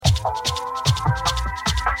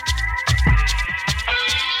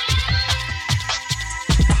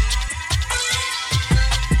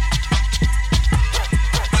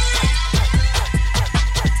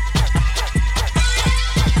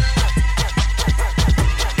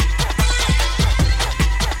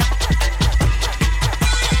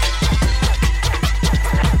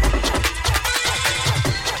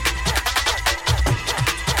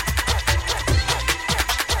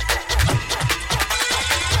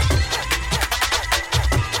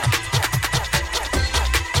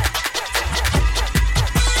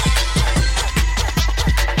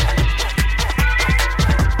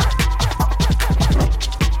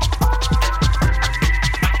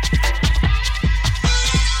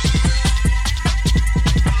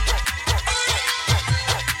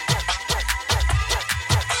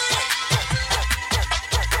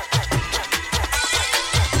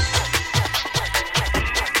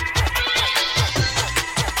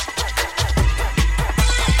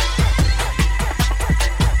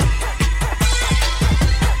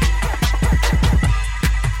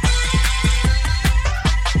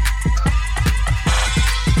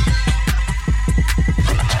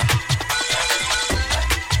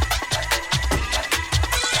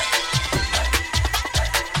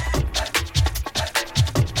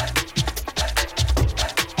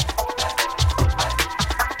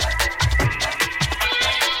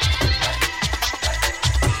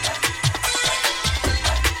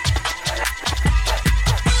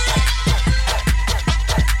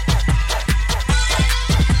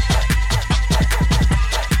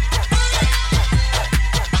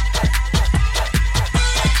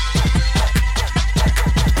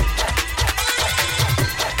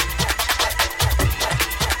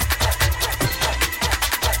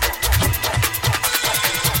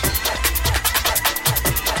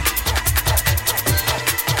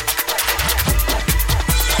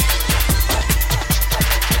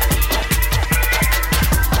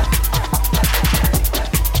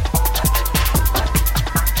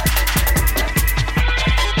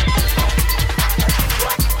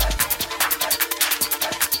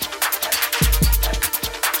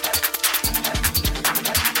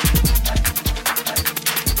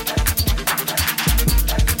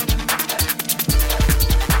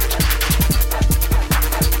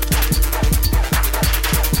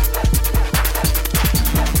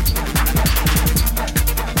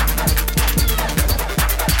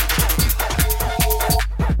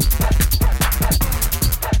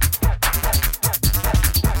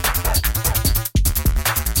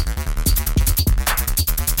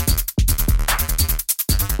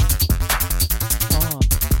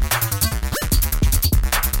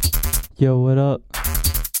Yo, what up?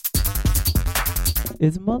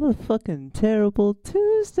 It's motherfucking Terrible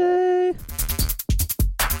Tuesday.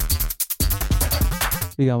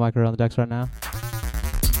 We got Mike around the decks right now.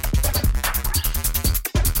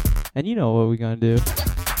 And you know what we're gonna do.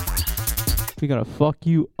 We're gonna fuck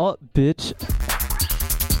you up, bitch.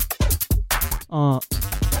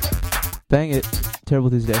 Bang it.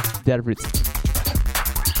 Terrible Tuesday. Data Fruits.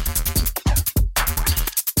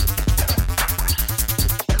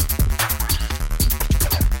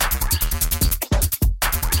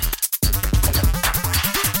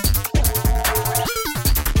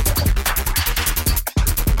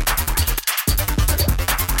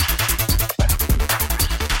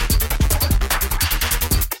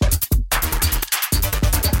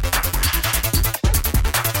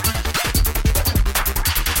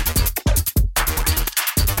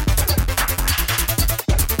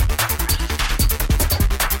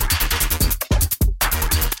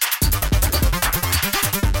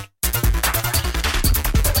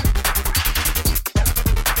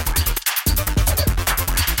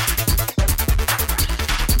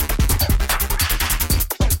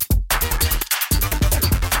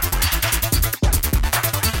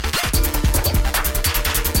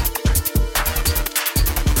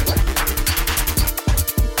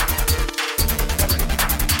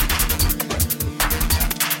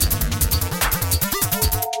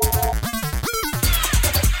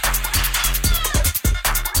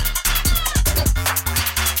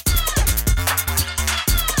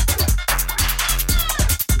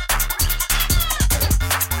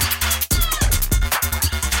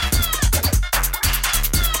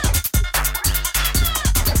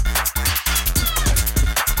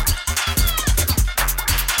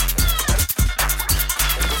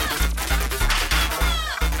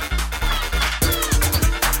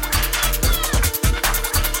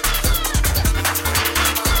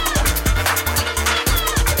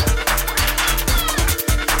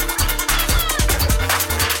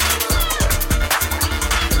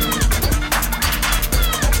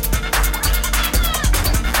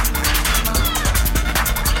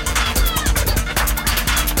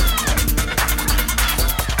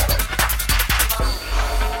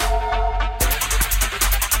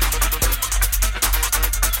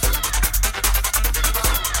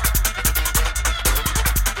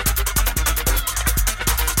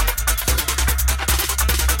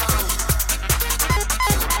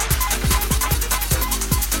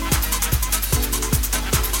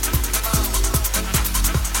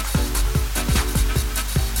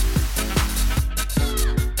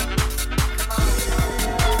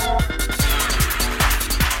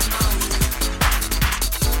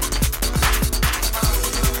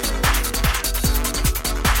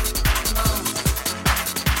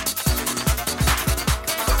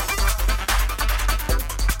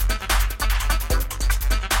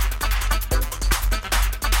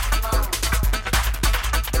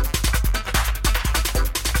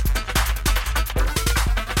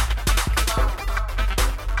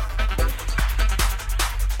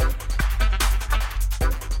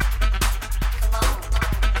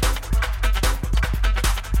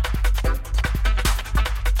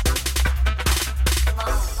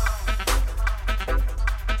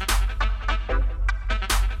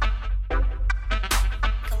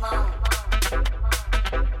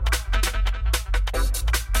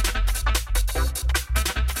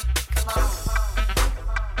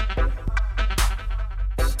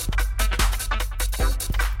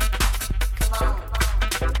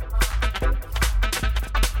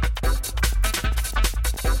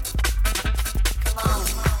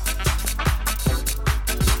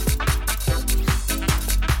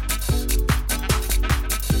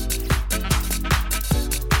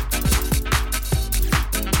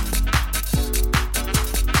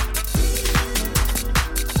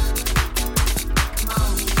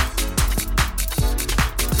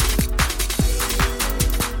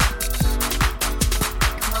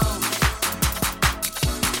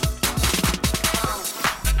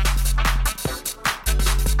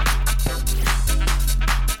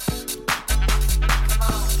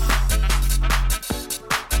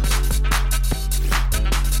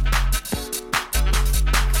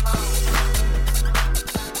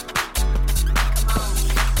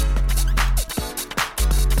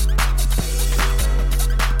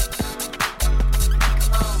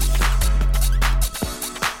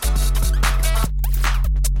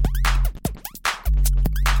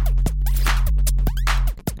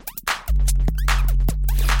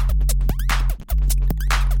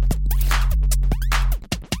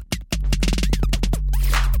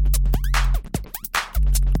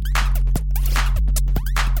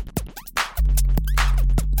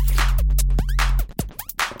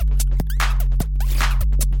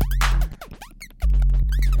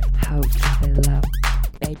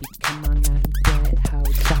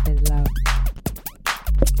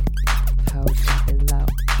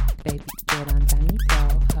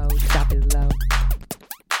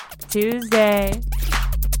 Tuesday.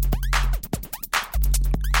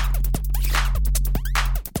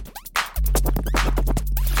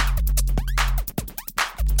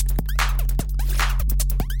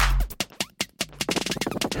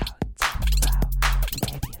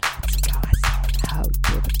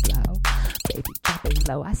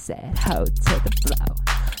 I said, ho to the flow.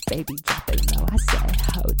 Baby, drop it low. I said,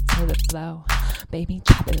 ho to the flow. Baby,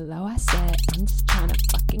 drop it low. I said, I'm just trying to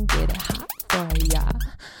fucking get it hot for ya.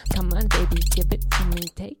 Come on, baby, give it to me.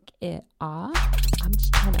 Take it off. I'm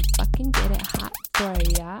just trying to fucking get it hot for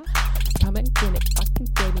ya. Come and get it fucking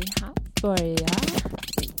baby hot for ya.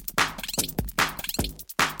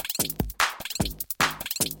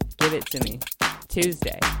 Give it to me.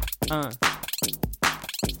 Tuesday.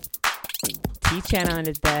 Tchan on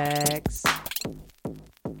the decks.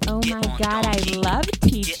 Oh my god, I love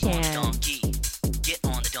tchan. Get on the donkey. Get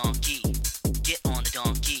on the donkey. Get on the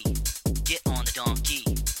donkey. Get on the donkey.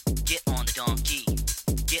 Get on the donkey.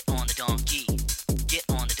 Get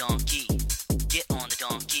on the donkey. Get on the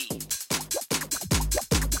donkey.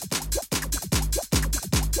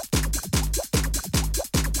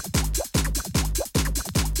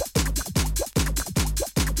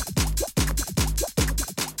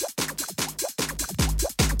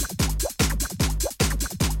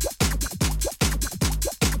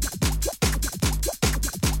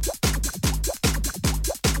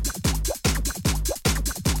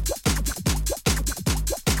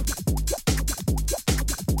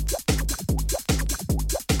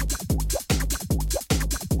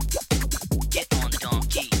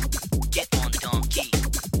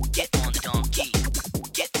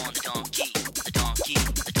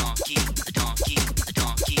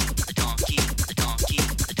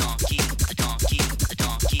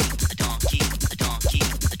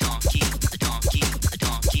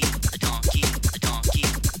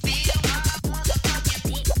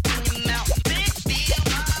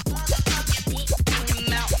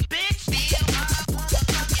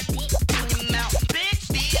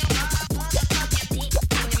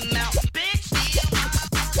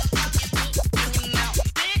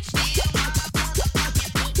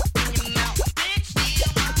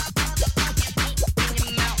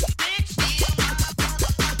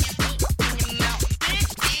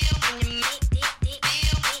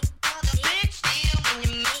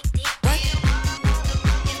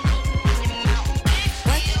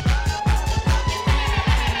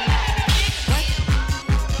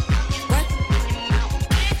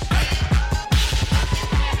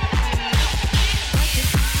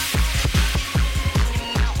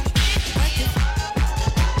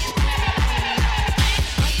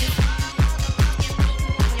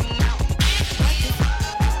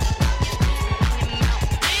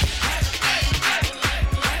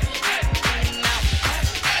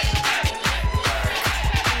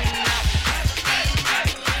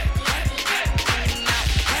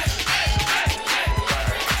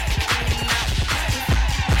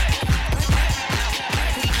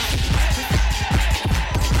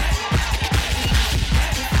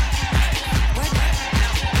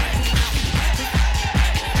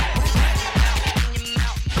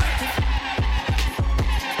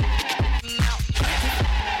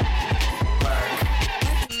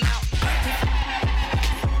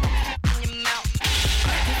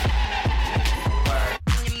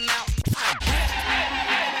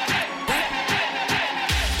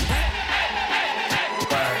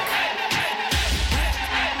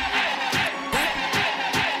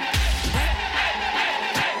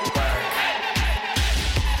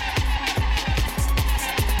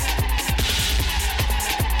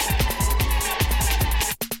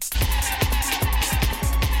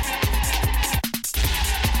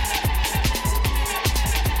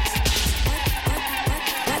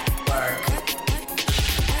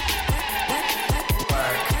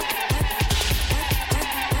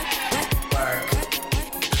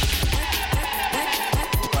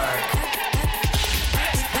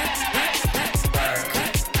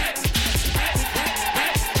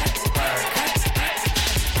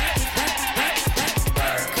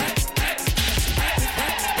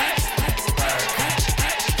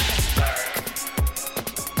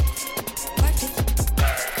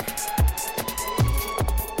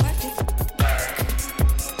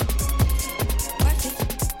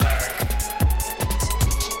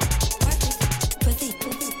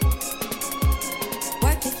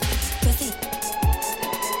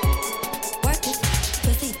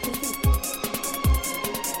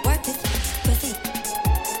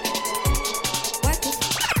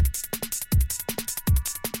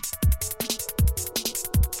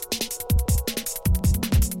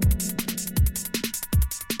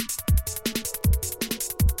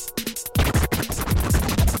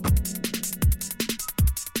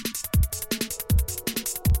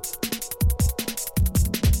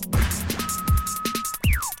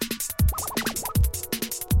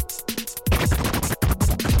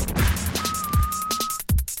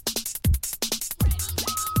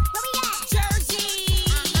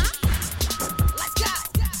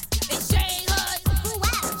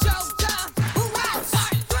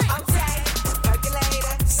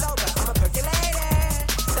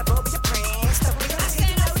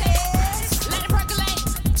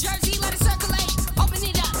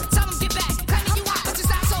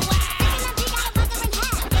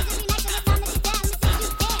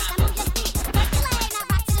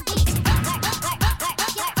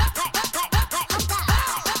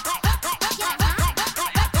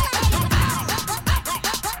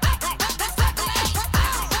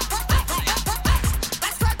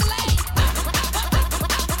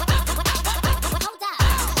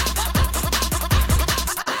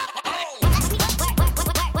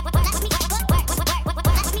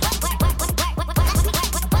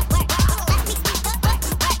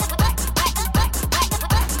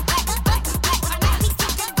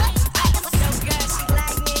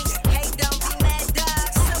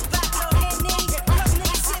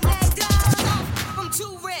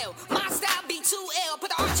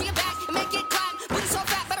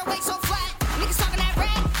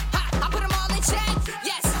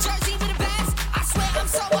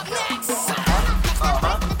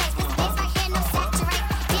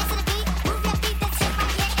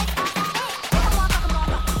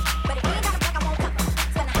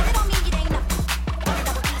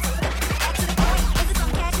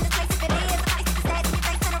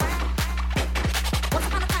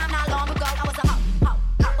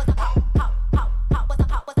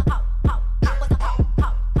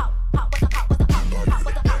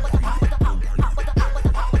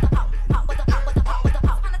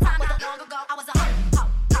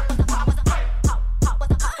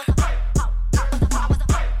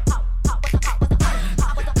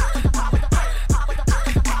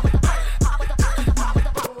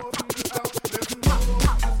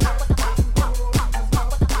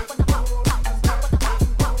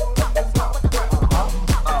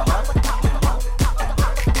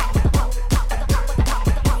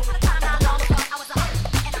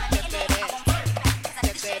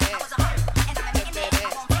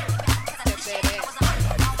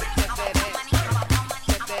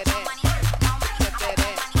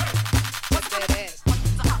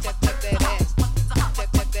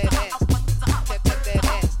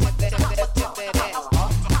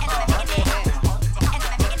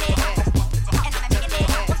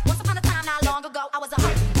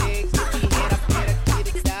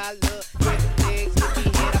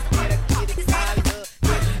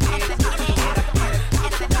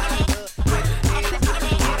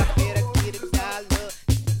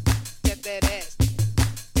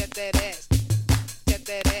 that ass, tap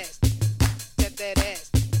that ass, tap that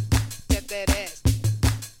ass, tap that ass,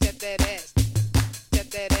 tap that ass, tap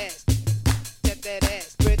that ass, tap that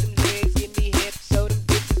ass. Spread them legs, give me hips, show them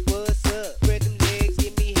bitches what's up. Spread them legs,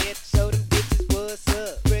 give me hips, show them bitches what's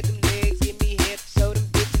up. Spread them legs, give me hips, show them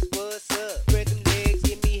bitches what's up. Spread them legs,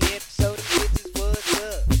 give me hips, show them bitches what's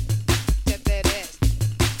up. Tap that ass,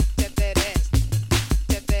 tap that ass,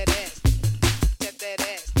 tap that ass, tap that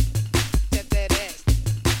ass, tap that ass,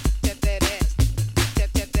 tap that ass,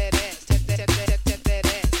 tap that ass, tap that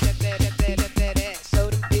ass, tap that ass, tap that ass, show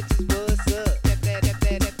them bitches what's up. Tap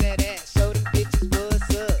that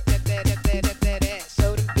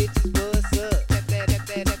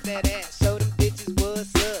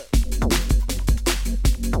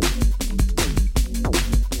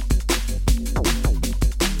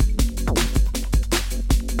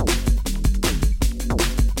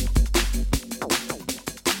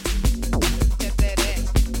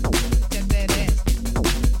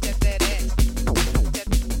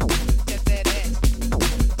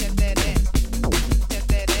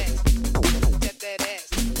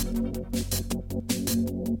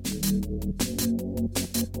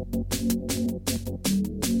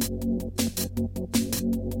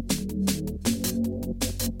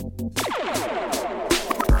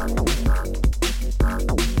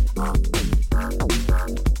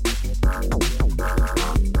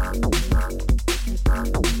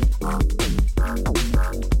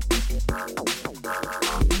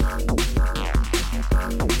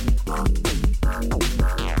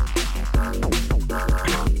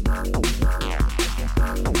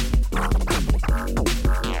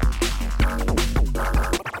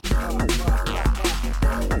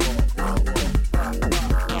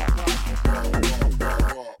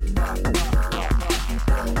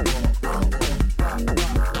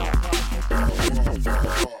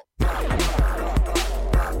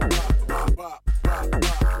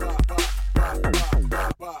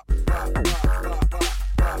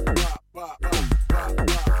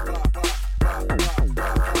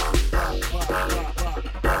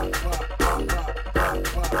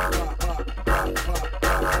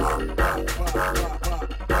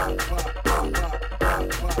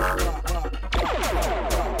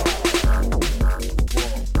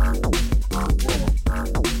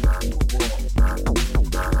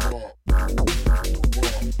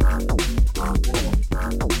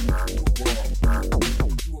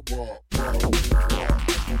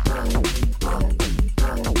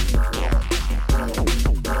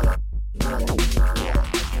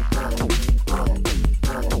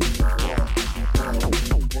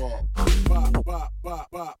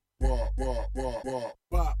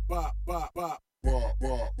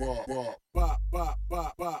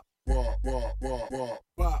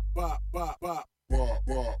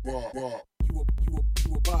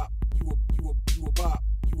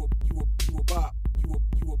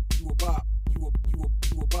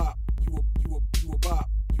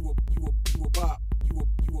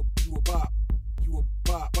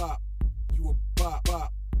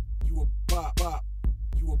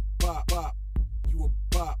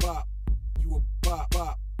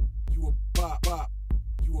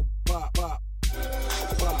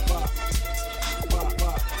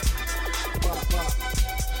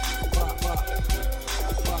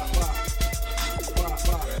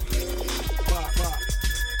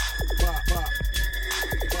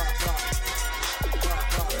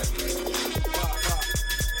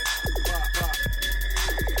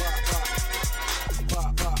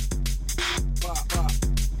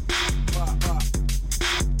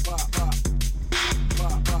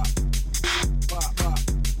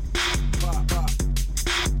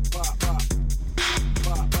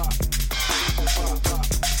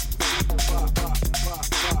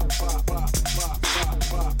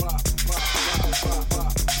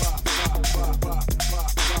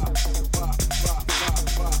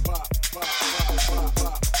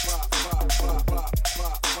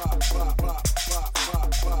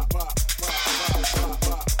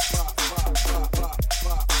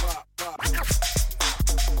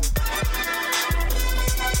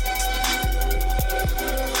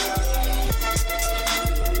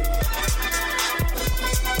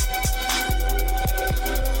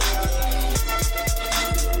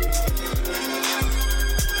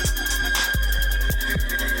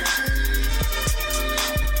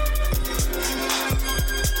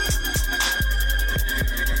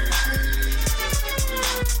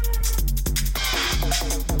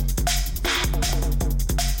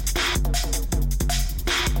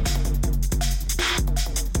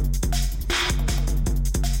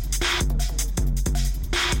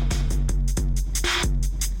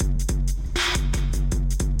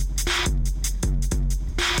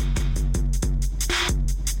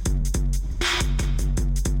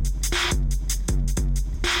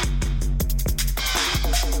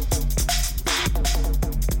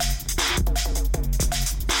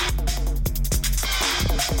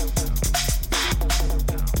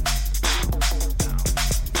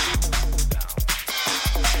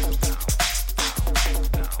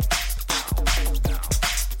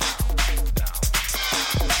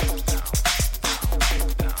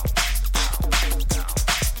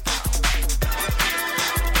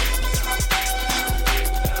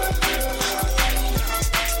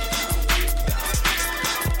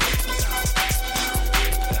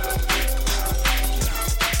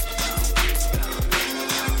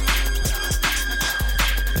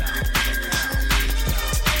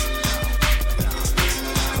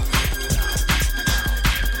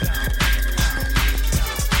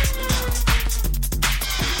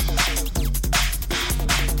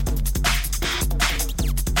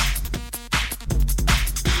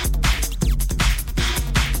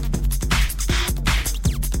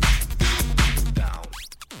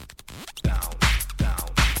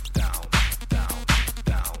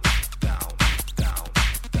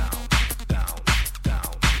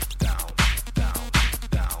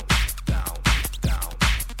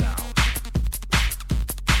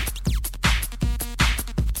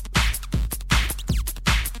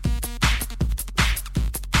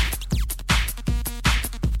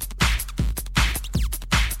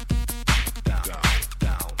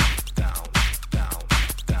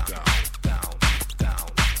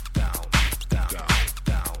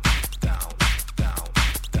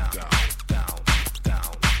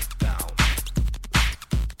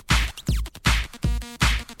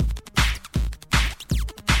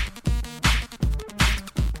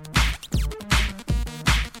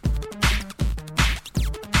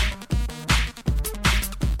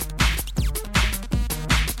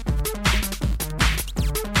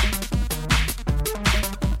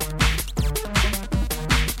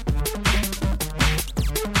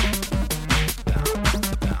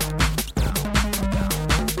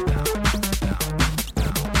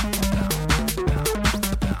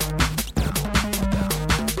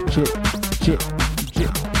Jit.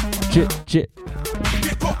 Jit. Jit.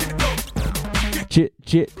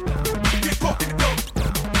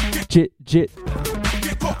 Jit. Jit.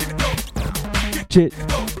 Jit.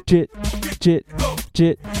 Jit. Jit.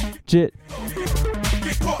 Jit. Jit.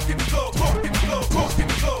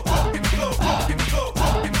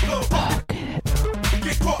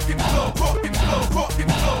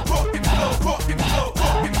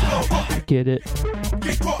 Get it.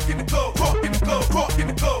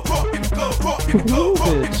 Move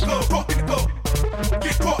it.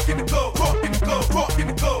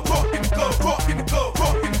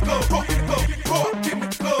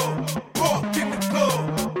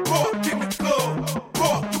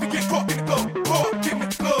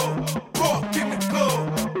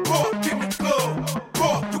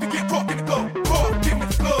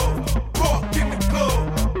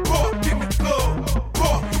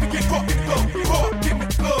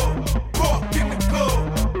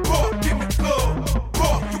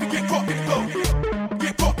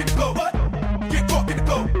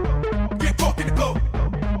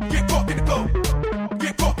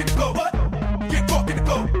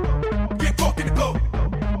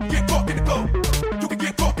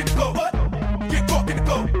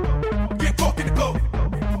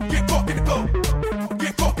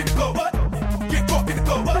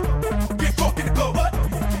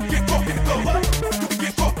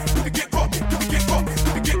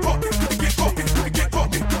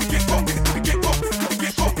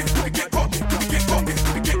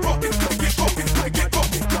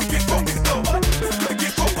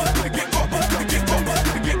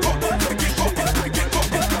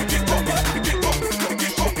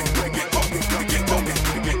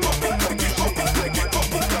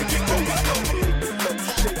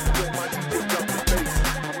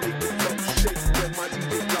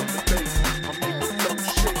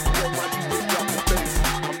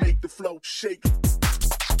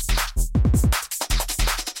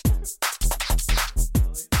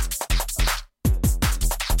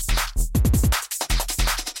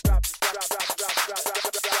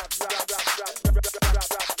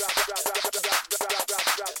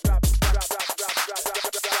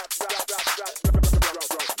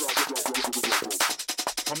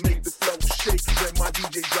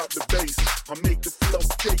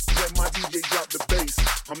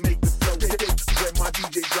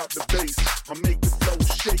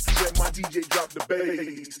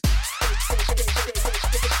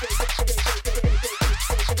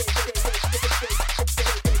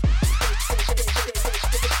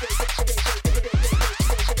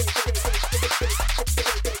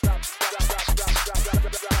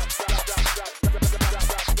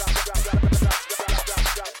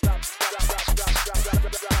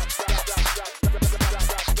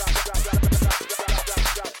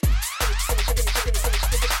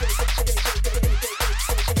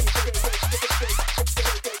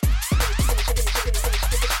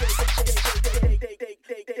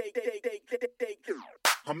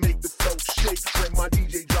 shake when my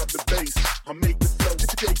DJ drop the bass. I make the flow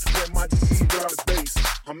shake when my DJ drop the bass.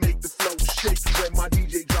 I make the flow shake when my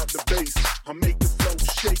DJ drop the bass. I make the flow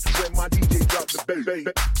shake when my DJ drop the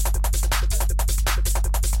bass.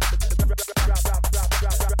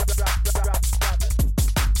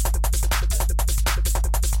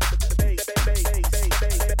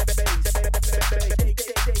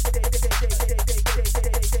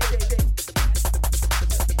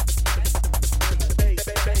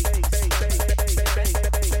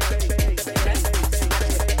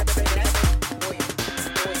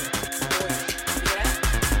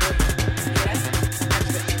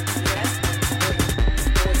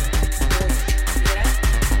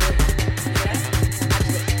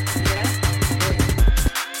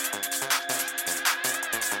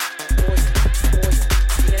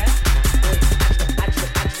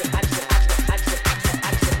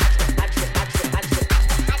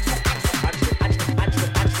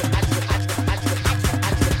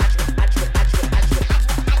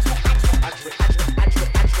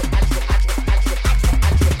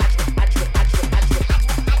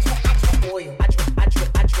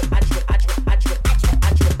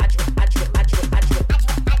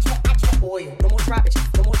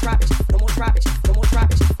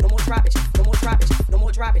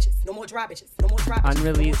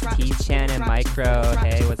 Unreleased tchan and micro.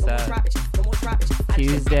 Hey, what's up?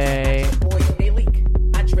 Tuesday. They leak,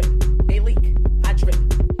 I drip. They leak, I drip.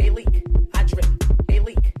 They leak, I drip. They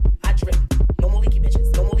leak, I drip. No more leaky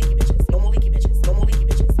bitches. No more leaky bitches. No more leaky bitches. No more leaky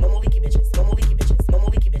bitches. No more leaky bitches. No more leaky bitches. No more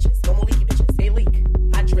leaky bitches. No more leaky bitches. They leak,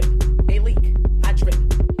 I drip. They leak, I drip.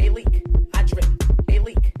 They leak, I drip. They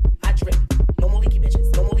leak, I drip. No more leaky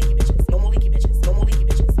bitches. No more leaky bitches. No more leaky bitches. No more leaky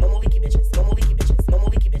bitches. No more leaky bitches. No more leaky bitches. No more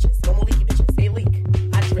leaky bitches. No more leaky bitches. They leak,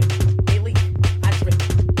 I drip. They leak, I drip.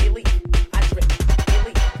 They leak, I drip. They leak, I drip. They leak,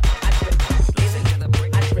 I drip. They leak,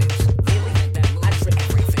 I drip. They leak,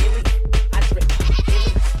 I drip. They leak,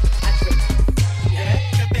 I drip. Yeah,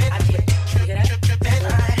 I drip. Yeah, that's right.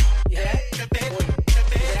 Yeah,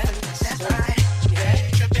 that's right. Yeah,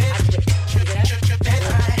 I drip. Yeah, that's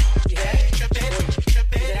right. Yeah,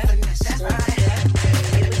 that's right.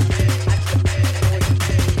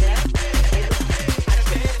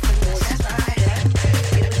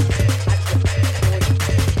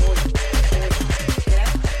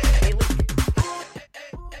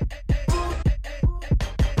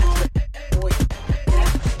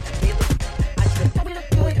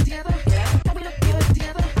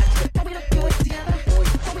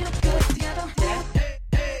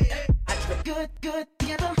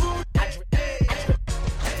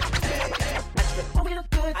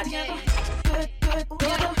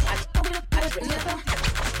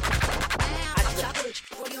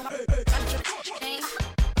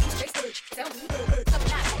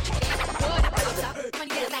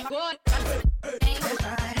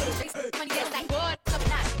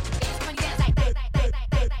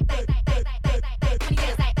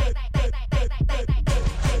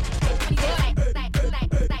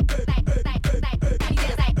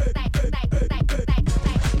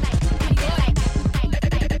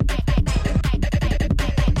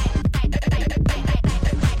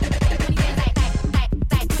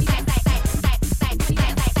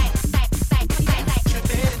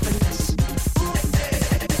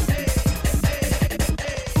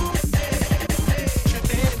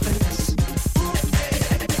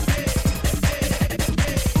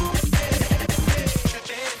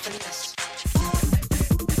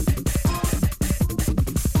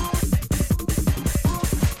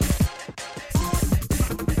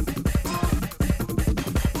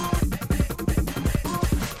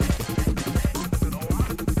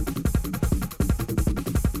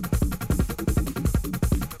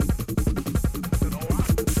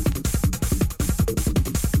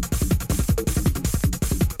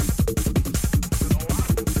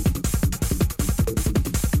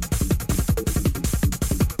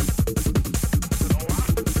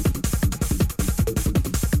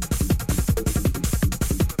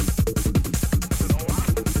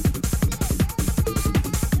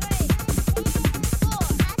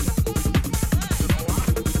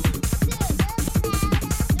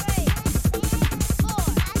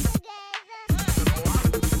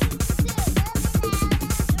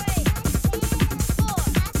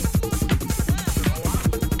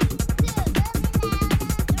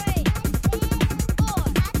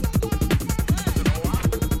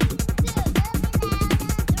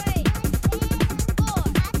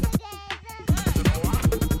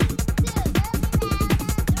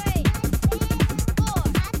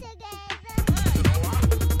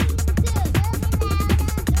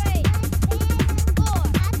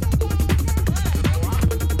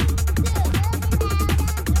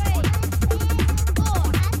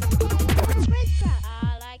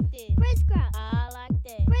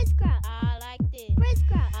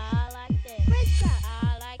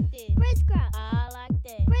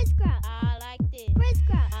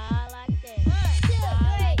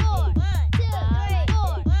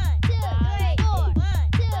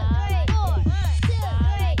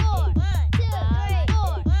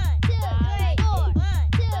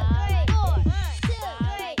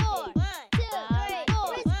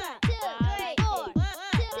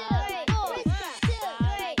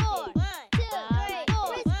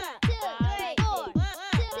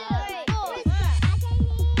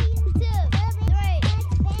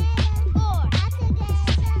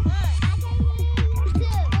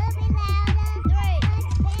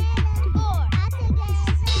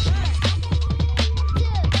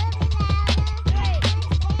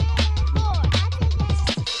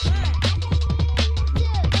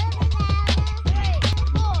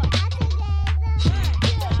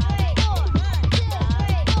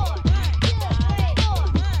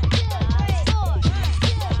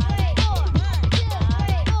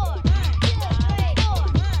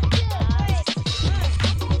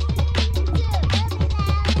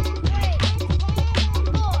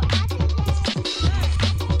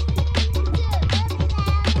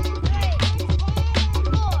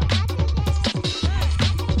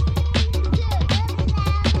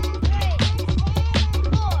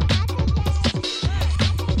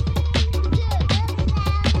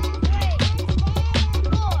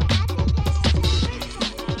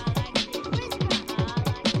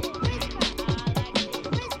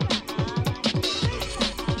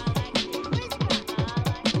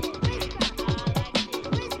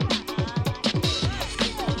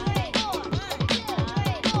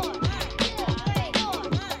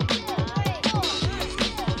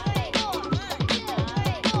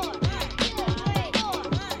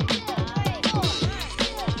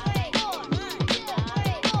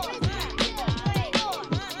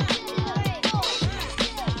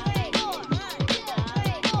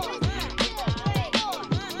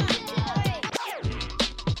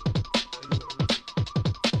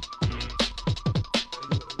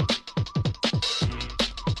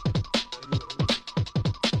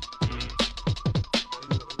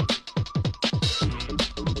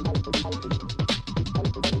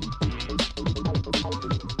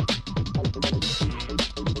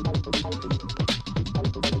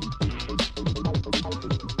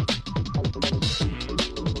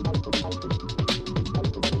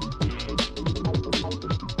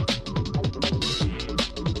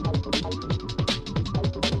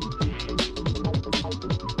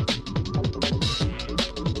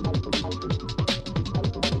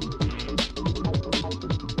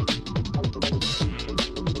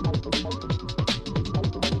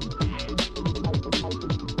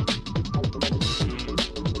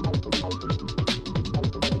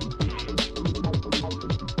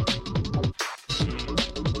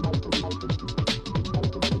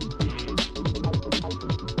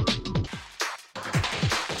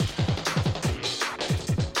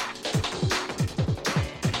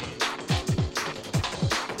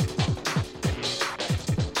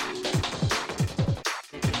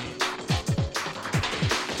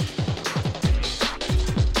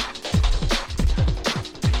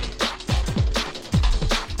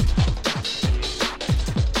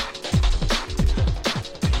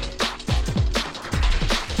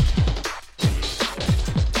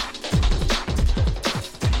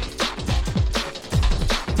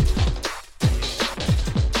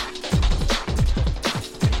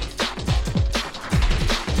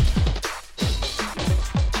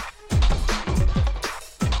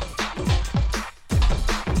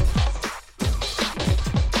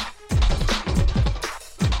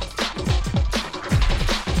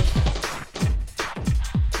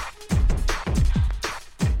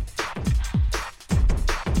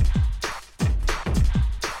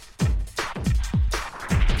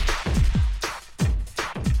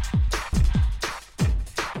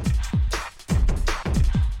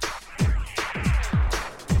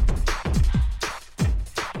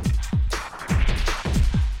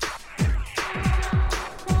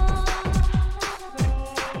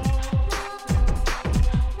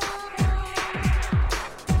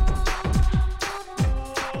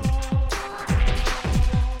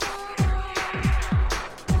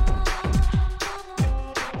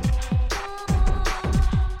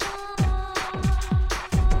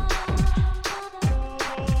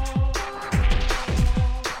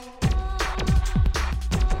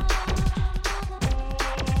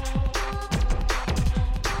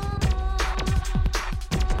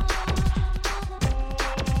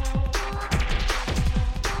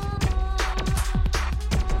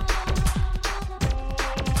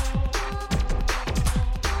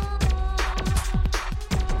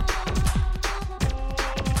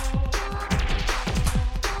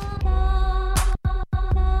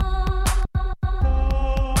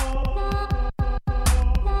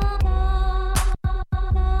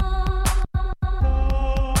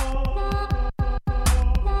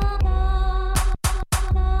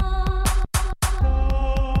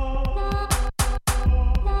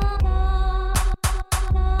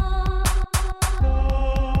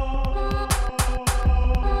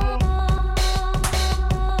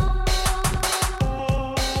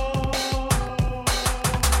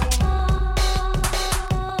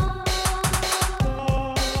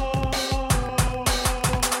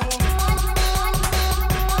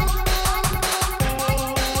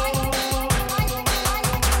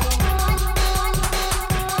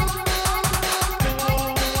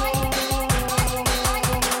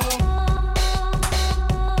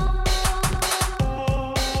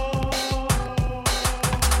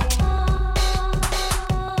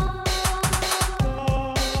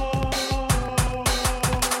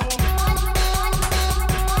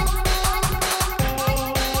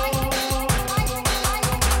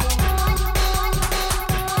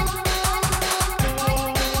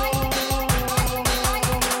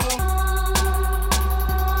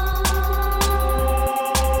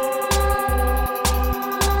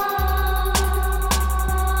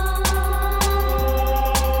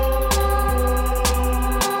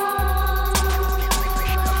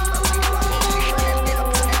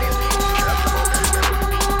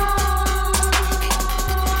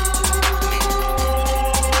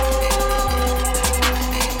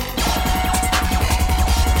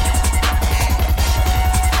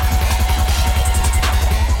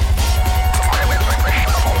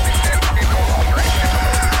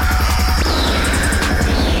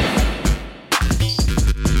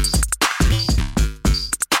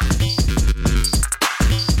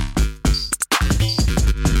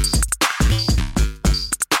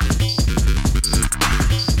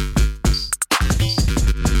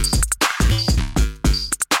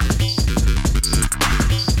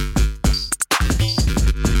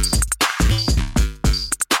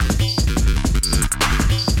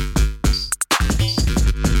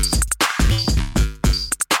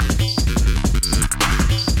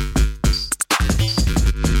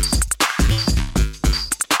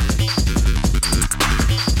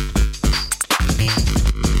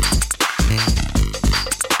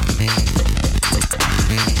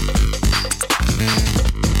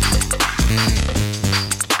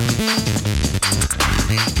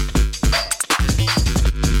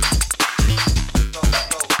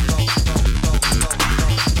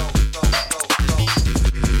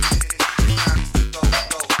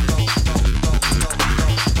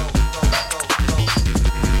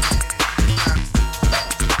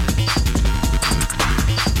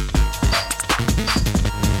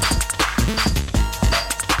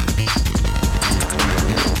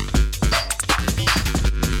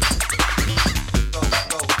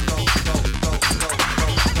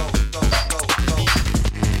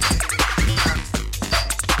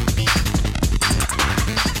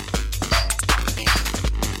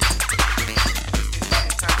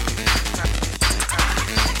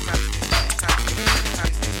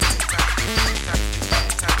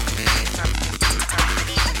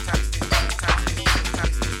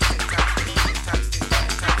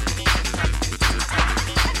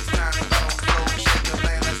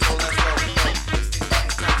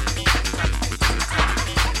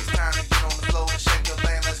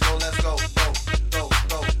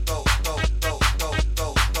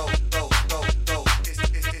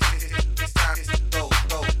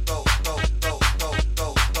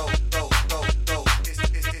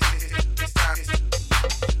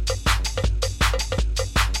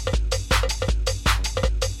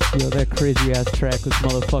 Yo, that crazy ass track was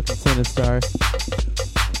motherfucking Sinistar.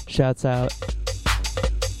 Shouts out.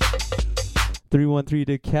 313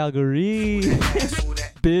 to Calgary.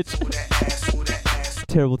 Bitch.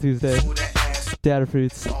 Terrible Tuesday. Data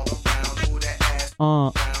Fruits.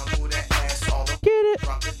 Get it.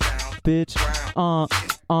 Bitch.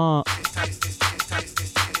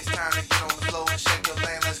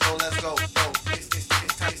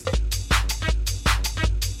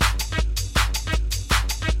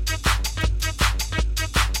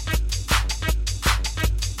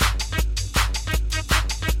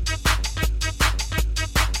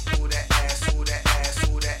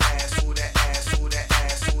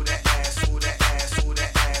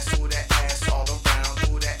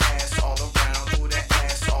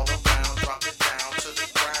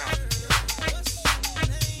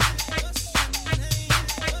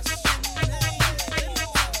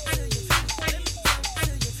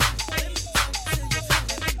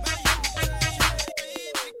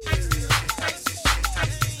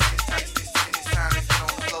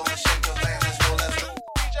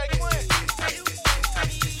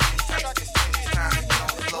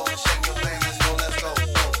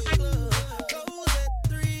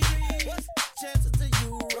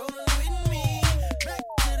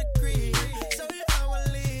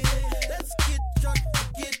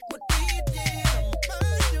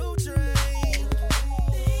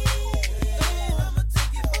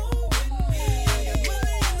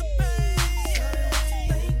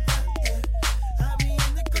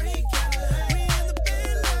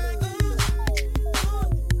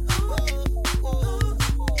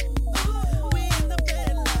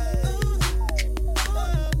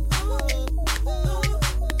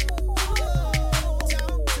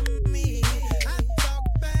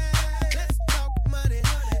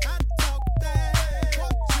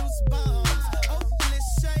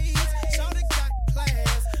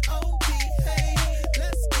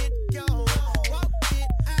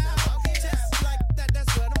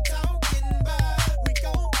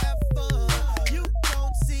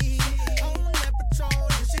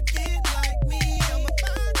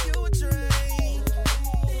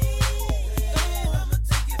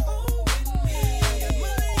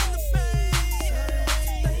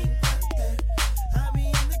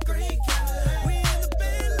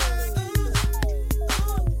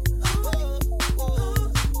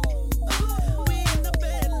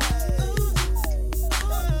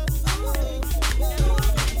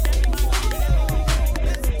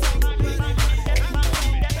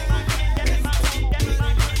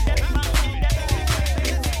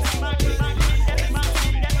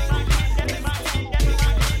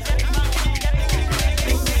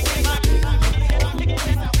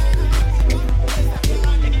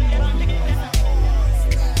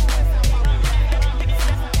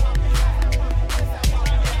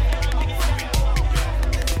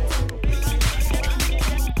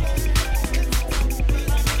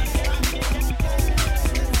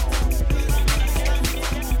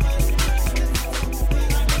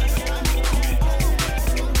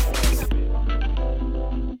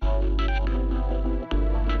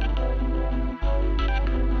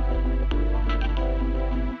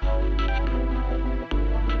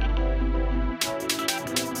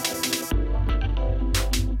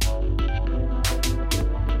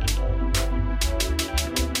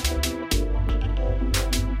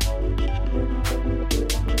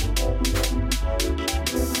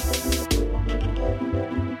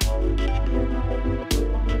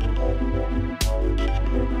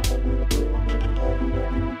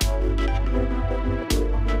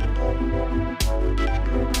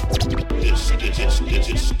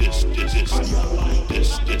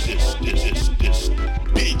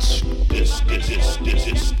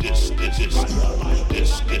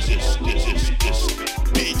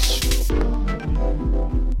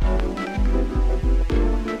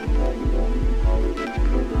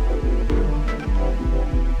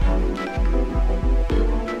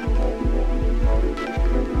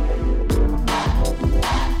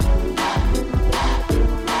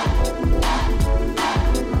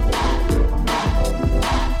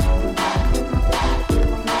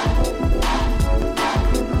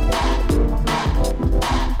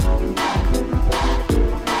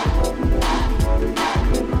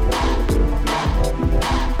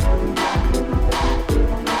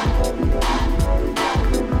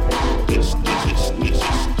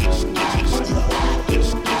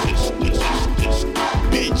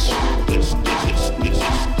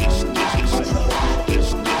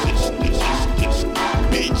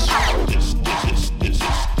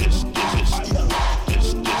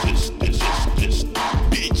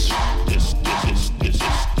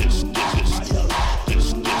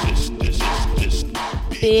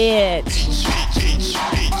 bitch.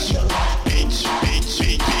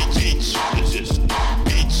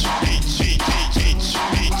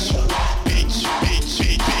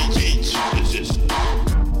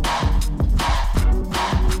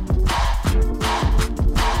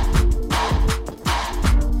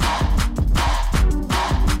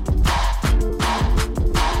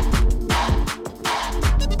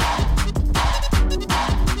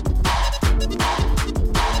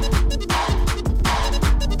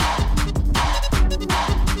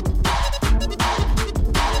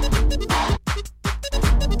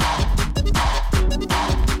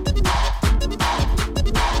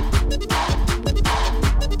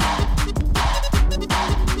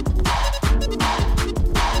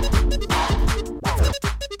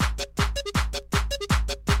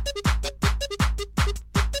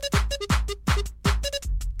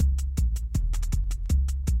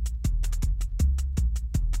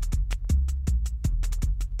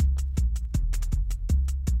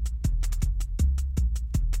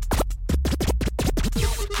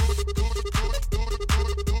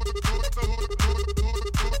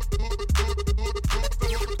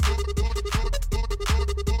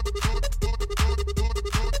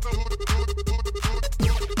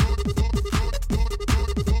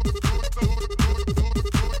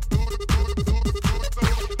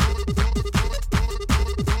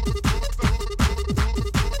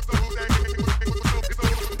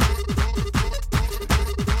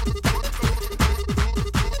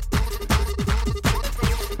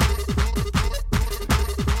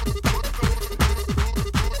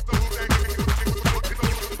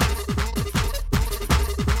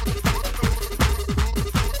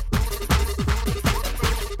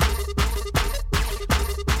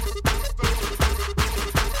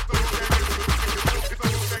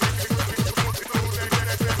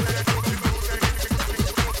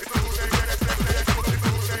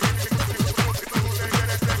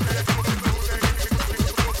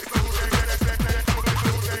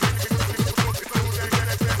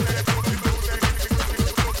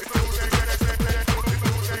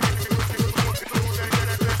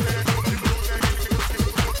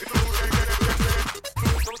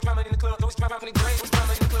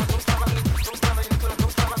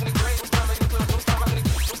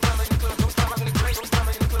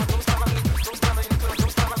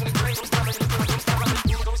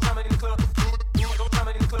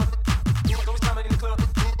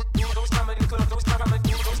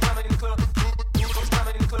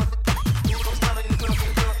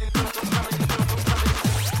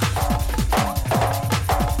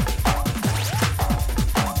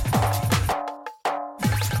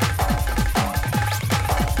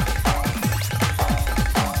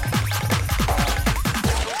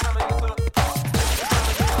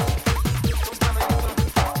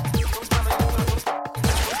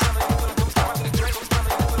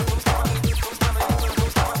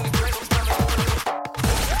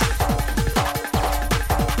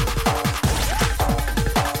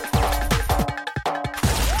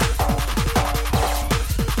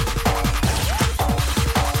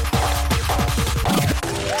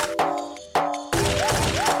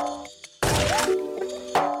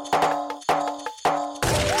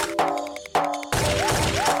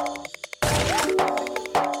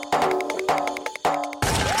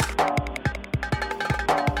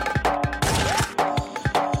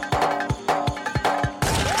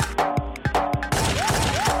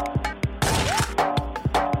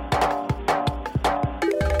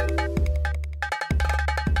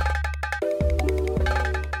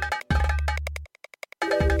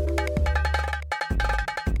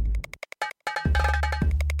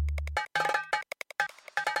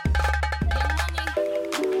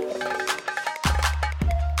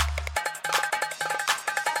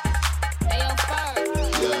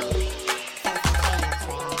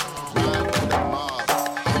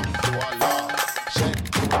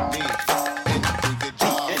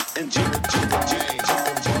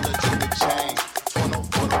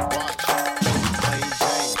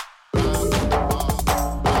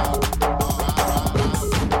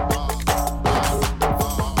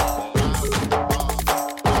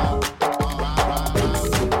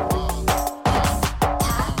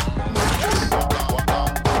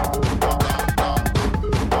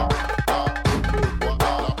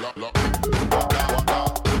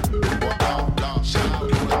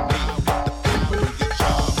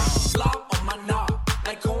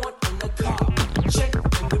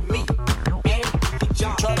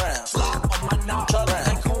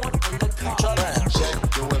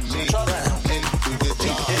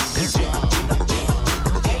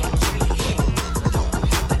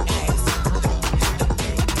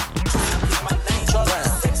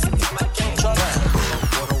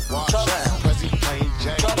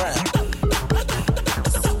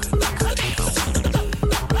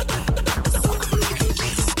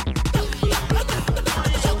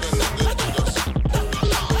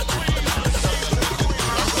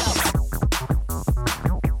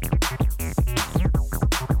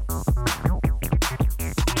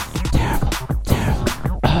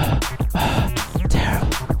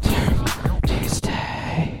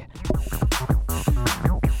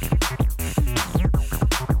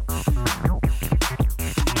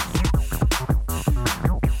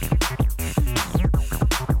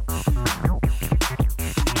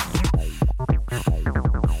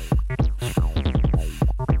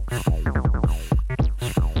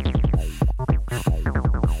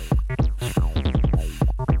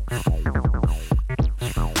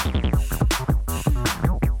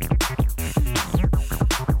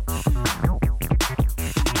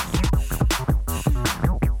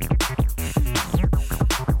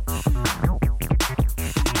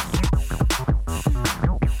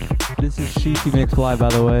 Cheesy McFly, by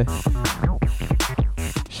the way.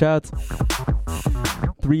 Shouts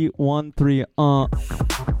 313.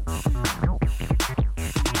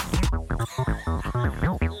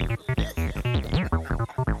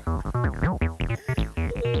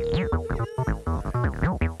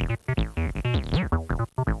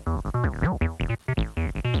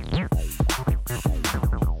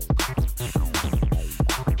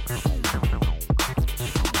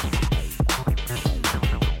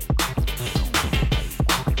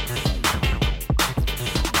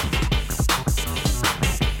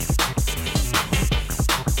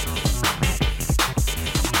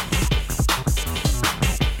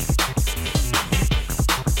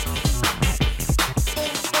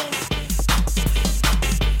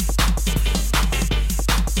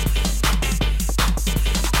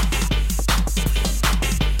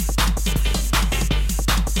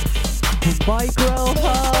 Micro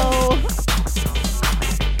ho!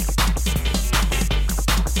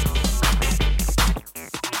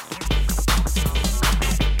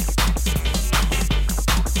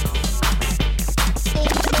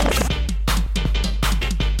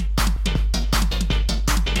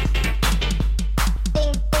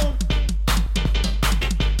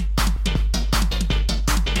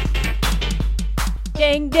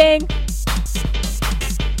 Ding ding.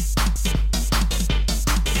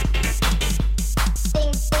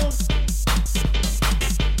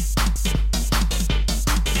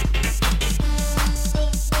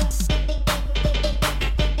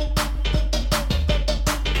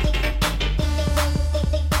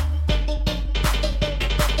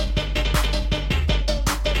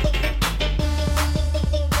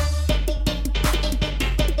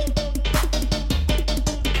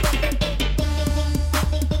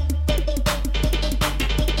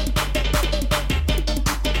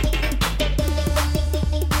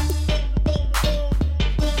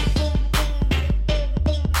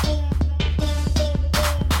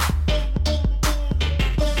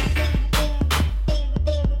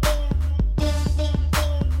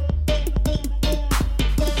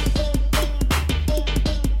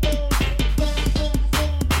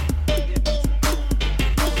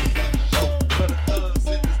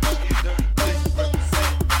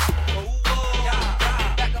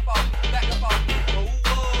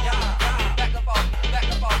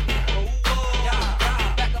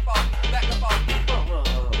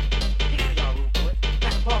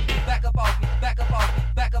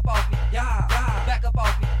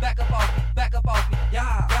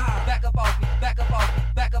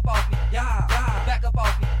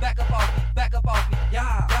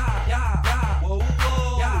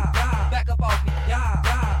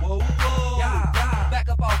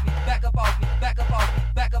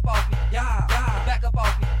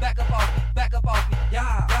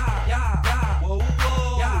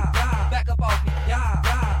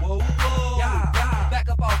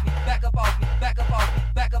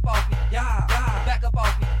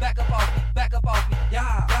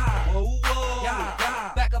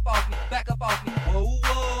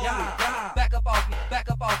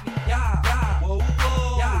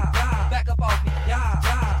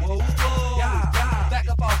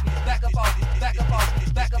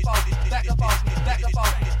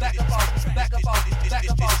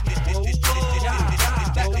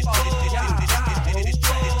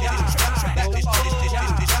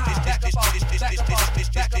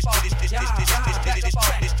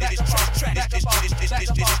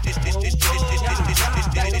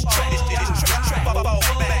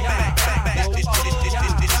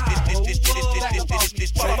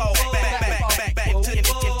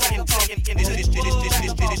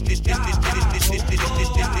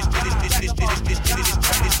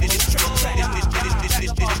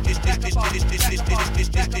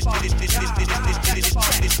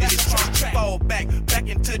 Fall back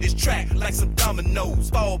into this track like some dominoes.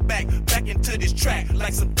 Fall back into this track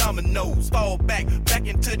like some dominoes. Fall back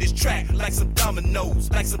into this track like some dominoes.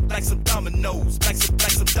 Like some dominoes. Like some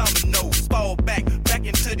dominoes. Fall back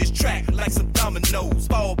into this track like some dominoes.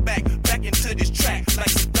 Fall back into this track like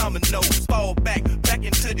some dominoes. Fall back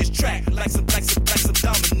into this track like some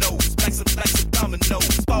dominoes. Like some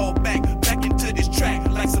dominoes. Fall back into this track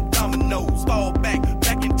like some dominoes. Fall back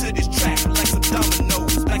into this track like some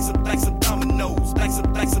dominoes. Like some dominoes.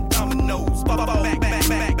 Like some dominoes. Fall back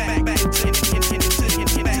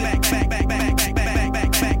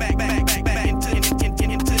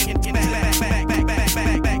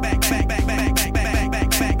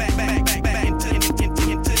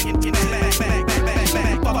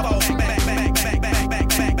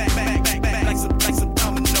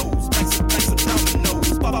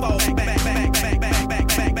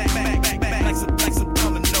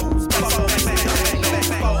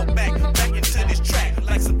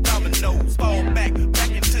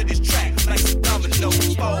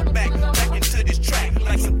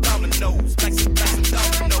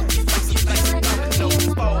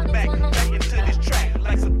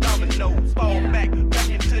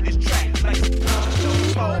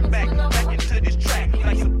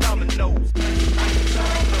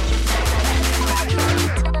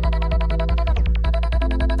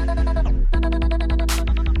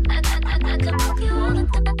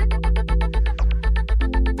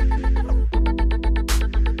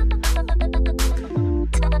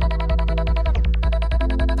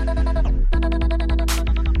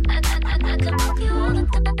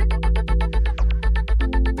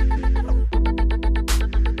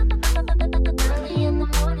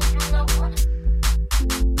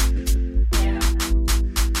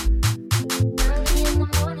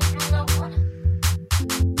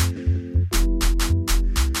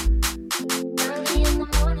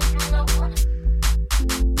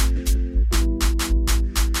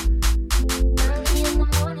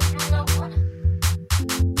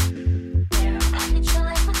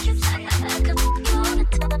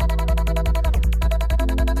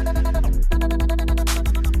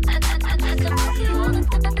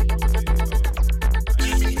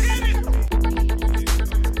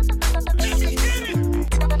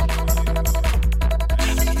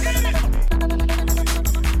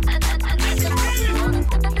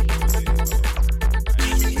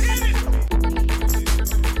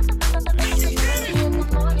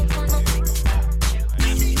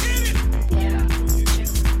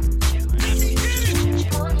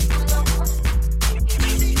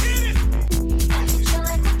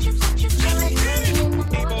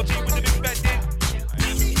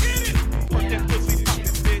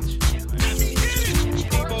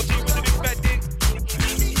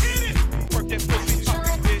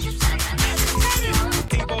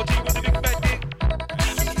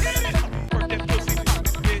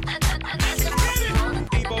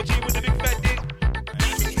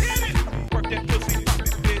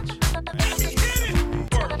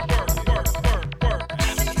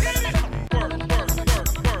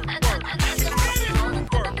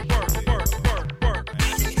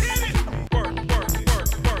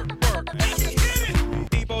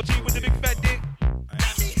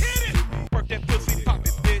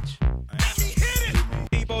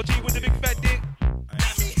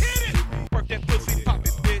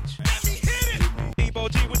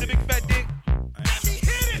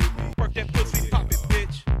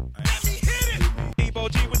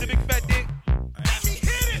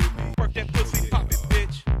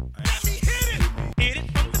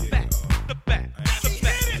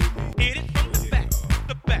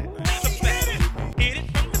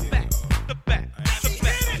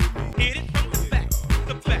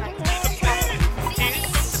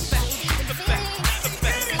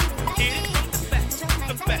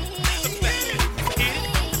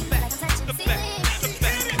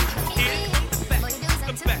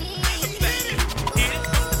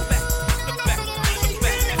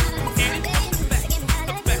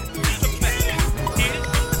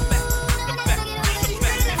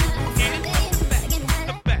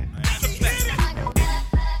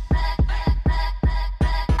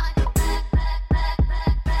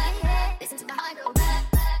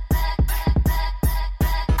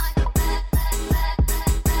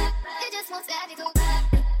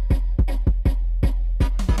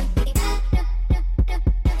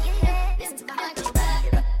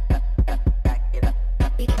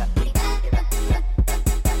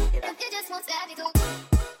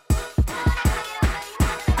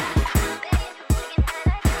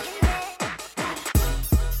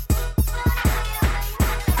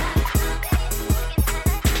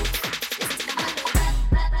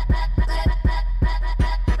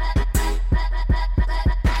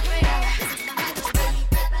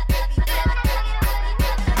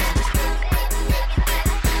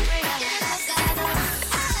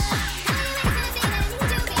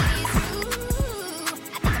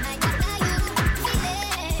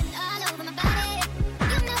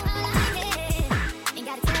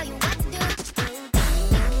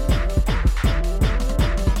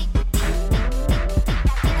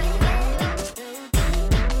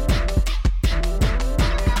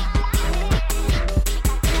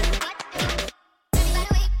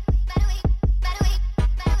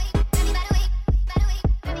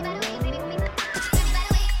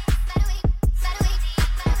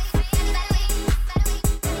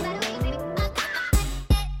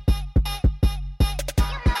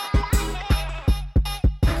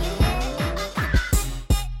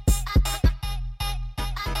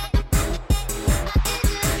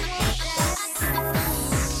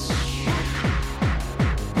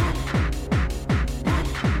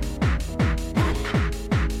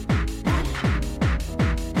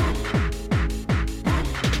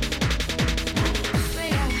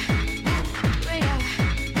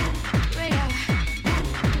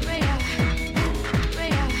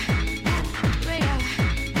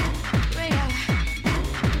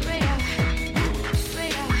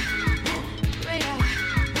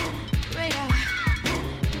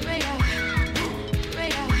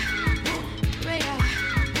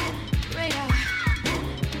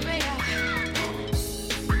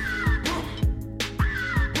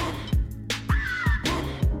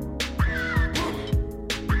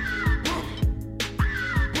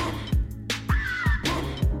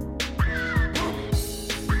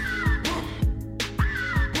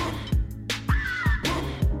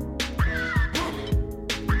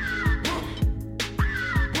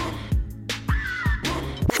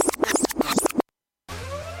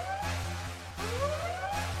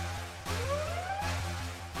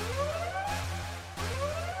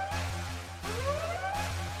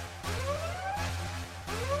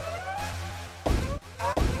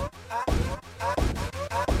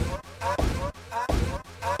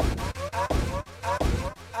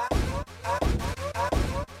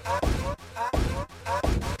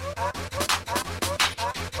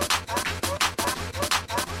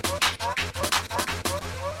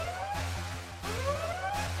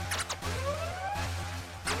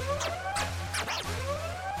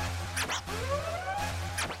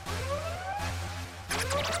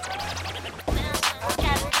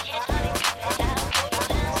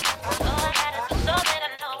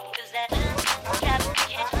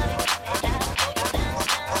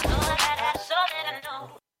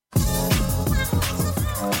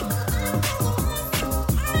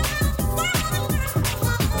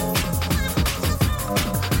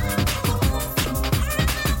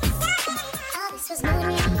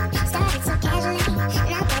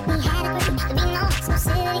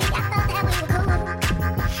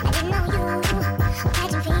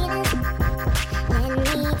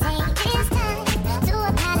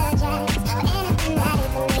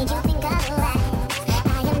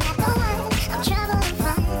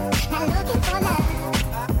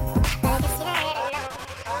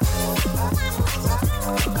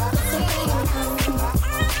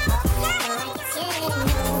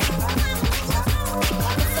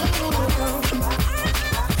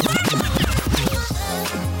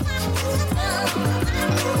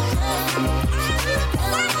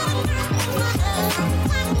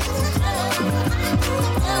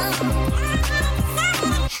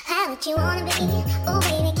what you wanna be. Oh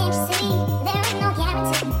baby, can't you see? There ain't no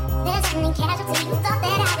guarantee. There's only casualty. You thought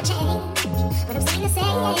that I would change, but I'm seen to say I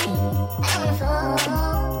don't wanna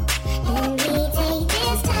fall. And we take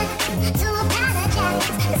this time to apologize,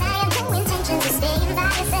 'cause I have no intentions of staying by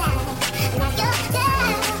your side. Now your girl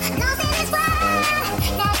knows that it's wrong.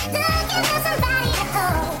 Now looking for somebody to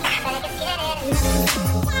hold, but I guess you didn't know.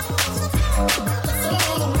 Guess you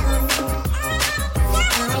didn't know.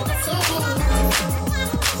 I guess you didn't know.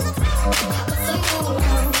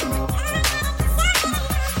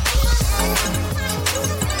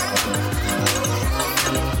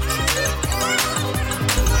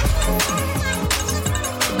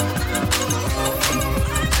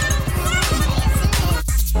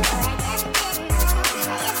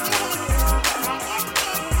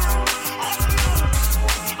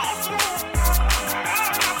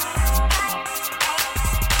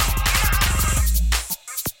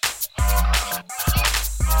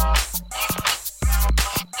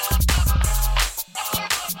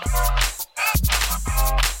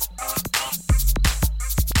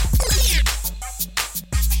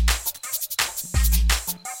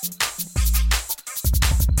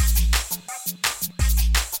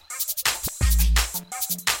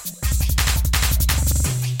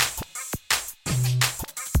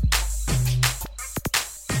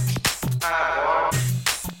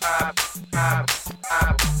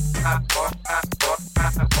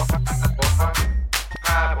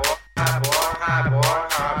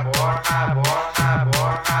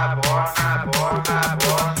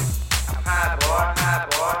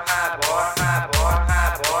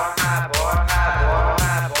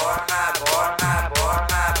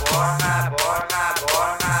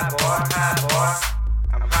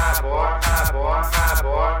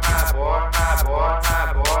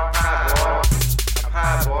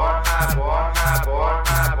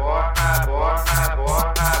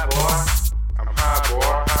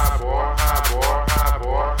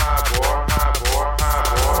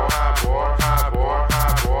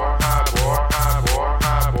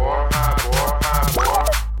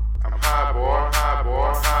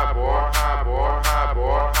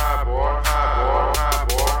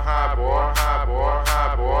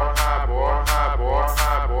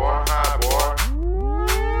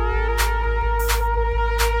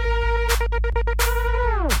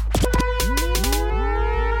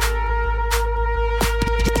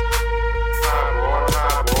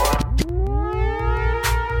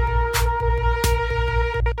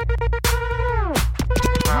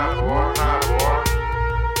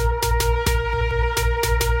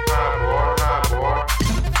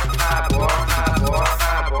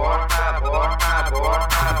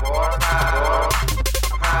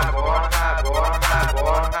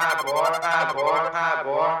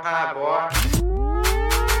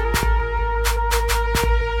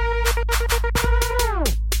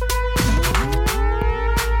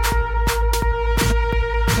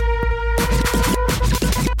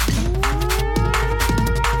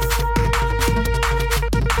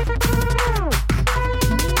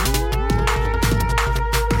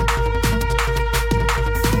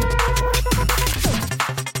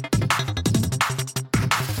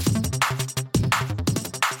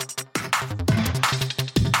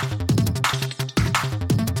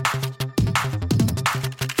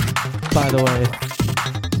 By the way,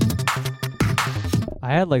 I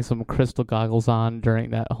had like some crystal goggles on during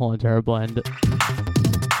that whole entire blend. That's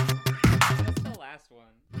the last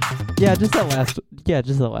one. Yeah, just that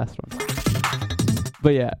last one.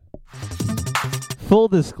 But yeah. Full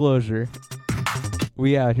disclosure.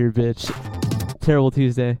 We out here, bitch. Terrible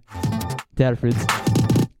Tuesday. Dadford's.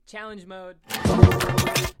 Challenge mode.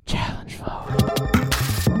 Challenge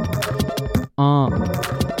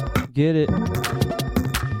mode. Get it.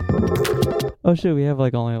 Oh shit, we have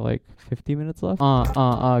like only like 50 minutes left. Go.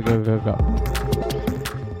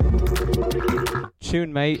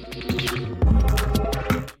 Tune, mate.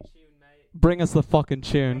 Bring us the fucking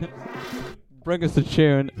tune. Bring us the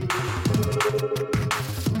tune.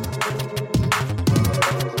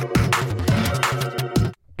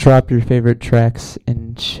 Drop your favorite tracks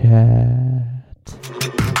in chat.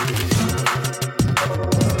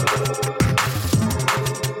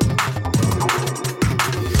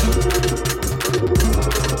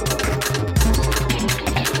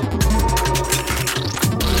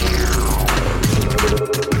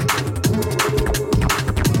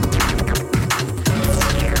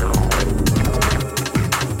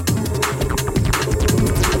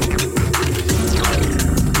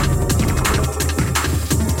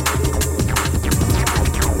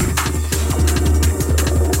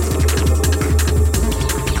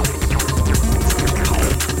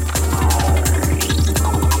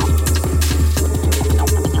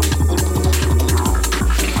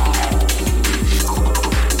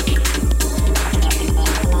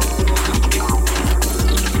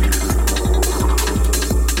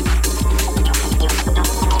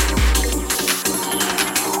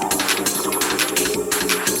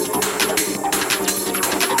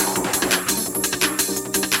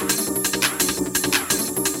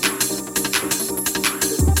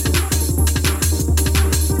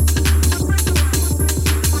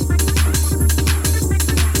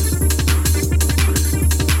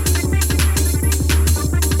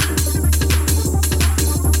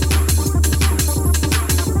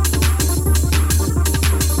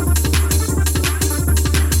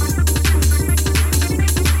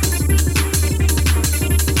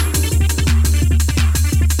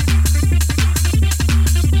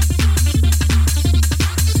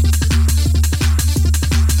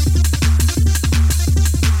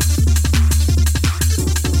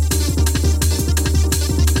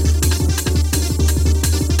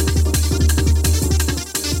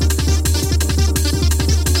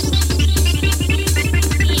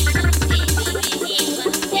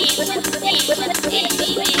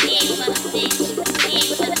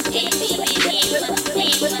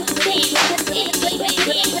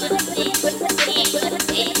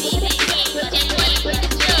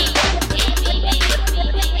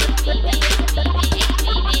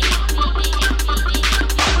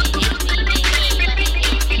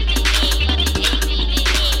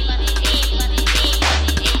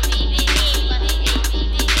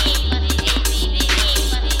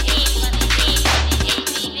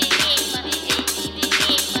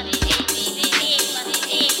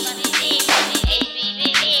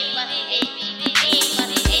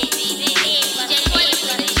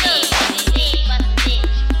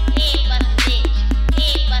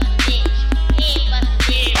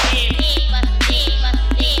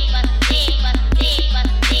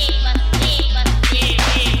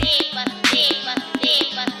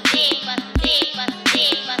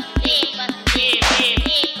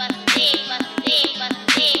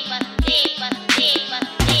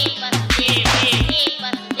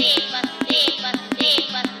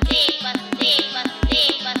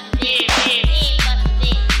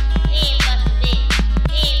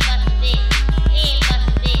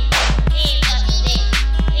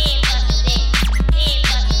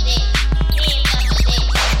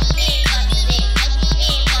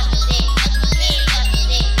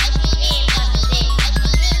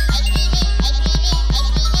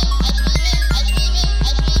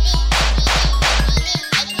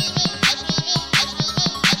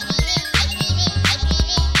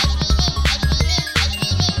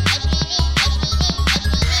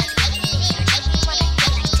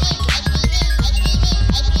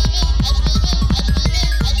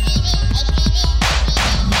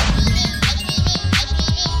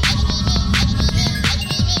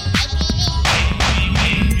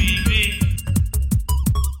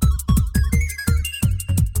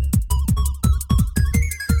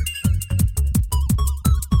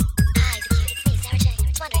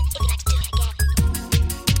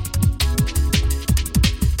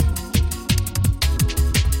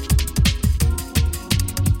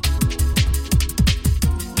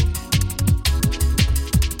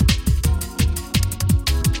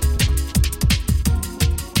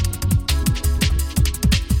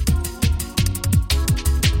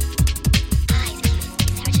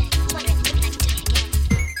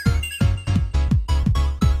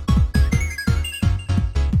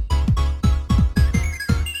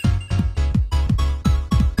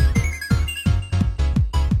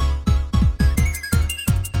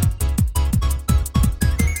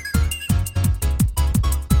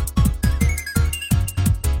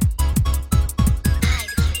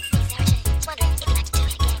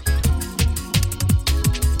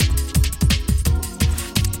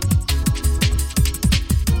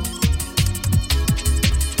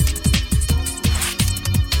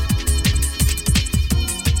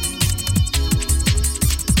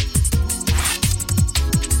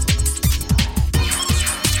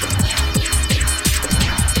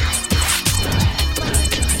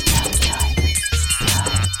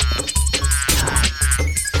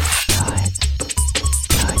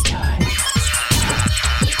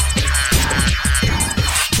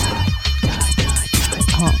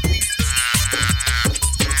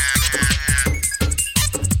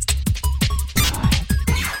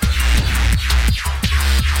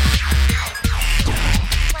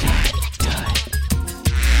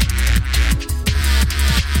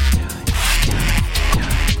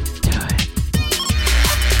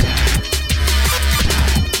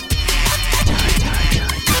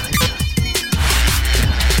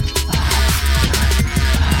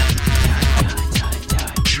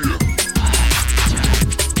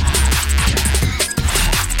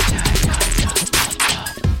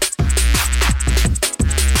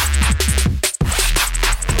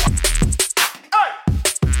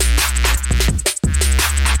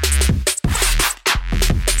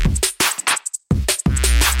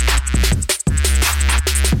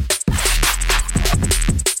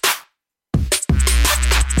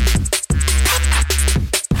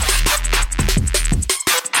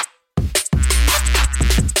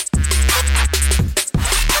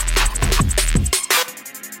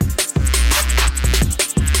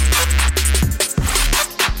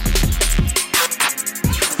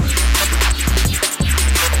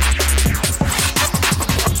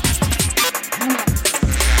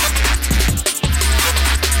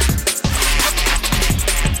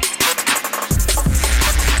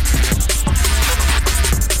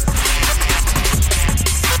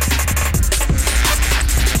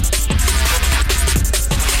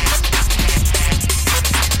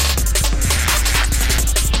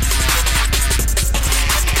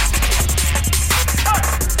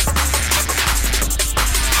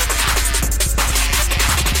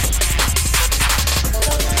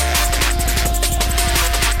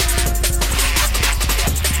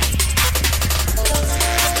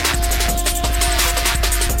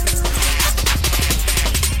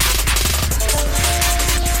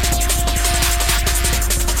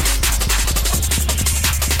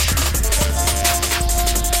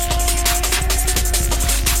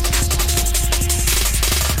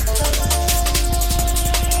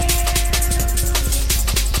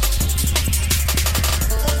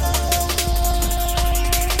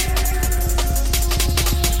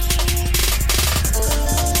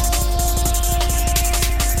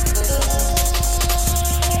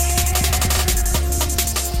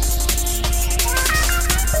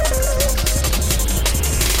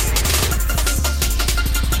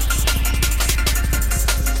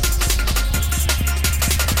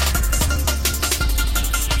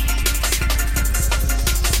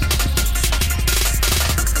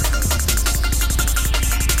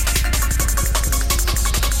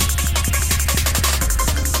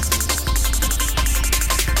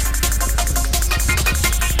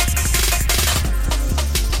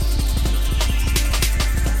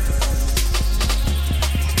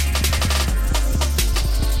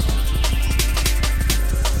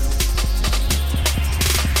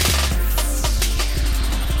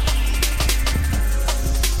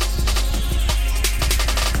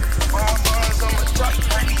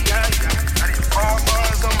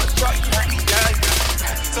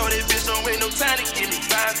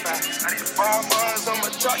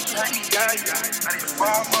 truck, you heard me, yeah, yeah. I need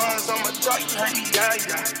farmers on my truck, you heard me, yeah,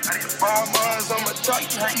 yeah. I need farmers on my truck,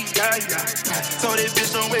 you heard me, yeah, yeah. So this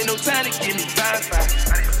bitch don't wait no time to give me 5-5.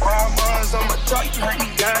 I need farmers on my truck, you heard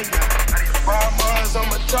me, yeah, yeah. I need farmers on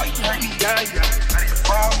my truck, you heard me, yeah, yeah. I need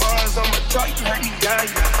farmers on my truck, you heard me, yeah,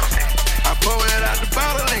 yeah. I pour it out the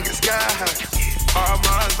bottle and get sky high.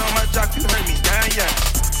 Farmers on my truck, you heard me, yeah,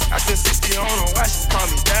 yeah. I spent 60 on her, why she call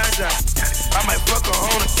me Dada? I might fuck her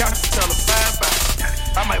on the couch and tell her bye-bye.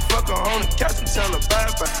 I might fuck her on the couch and tell her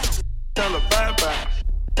bye-bye. Tell her bye-bye.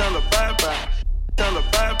 Tell her bye-bye. Tell her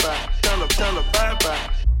bye-bye. Tell her bye-bye.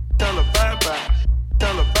 Tell her bye-bye.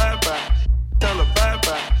 Tell her bye-bye. Tell her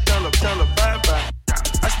bye-bye. Tell her bye-bye.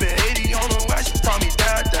 I spent 80 on her, why she call me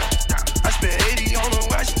Dada? I spent 80 on her,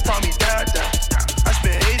 why she call me Dada? I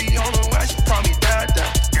spent 80 on her, why she call me Dada?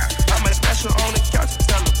 I might smash her on the couch and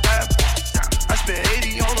tell her I spent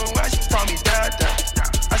 80 on her, why she call me Dada?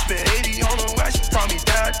 I spent 80 on her, why she call me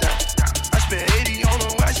Dada? I spent 80 on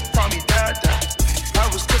her, why she call me Dada? I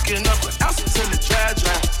was cooking up an ounce until it dry.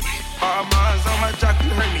 All mines on my jock, you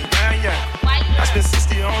heard me, yeah, yeah. I spent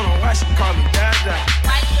 60 on her, why she call me Dada?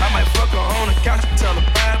 I might fuck her on the couch and tell her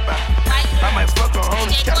bye-bye.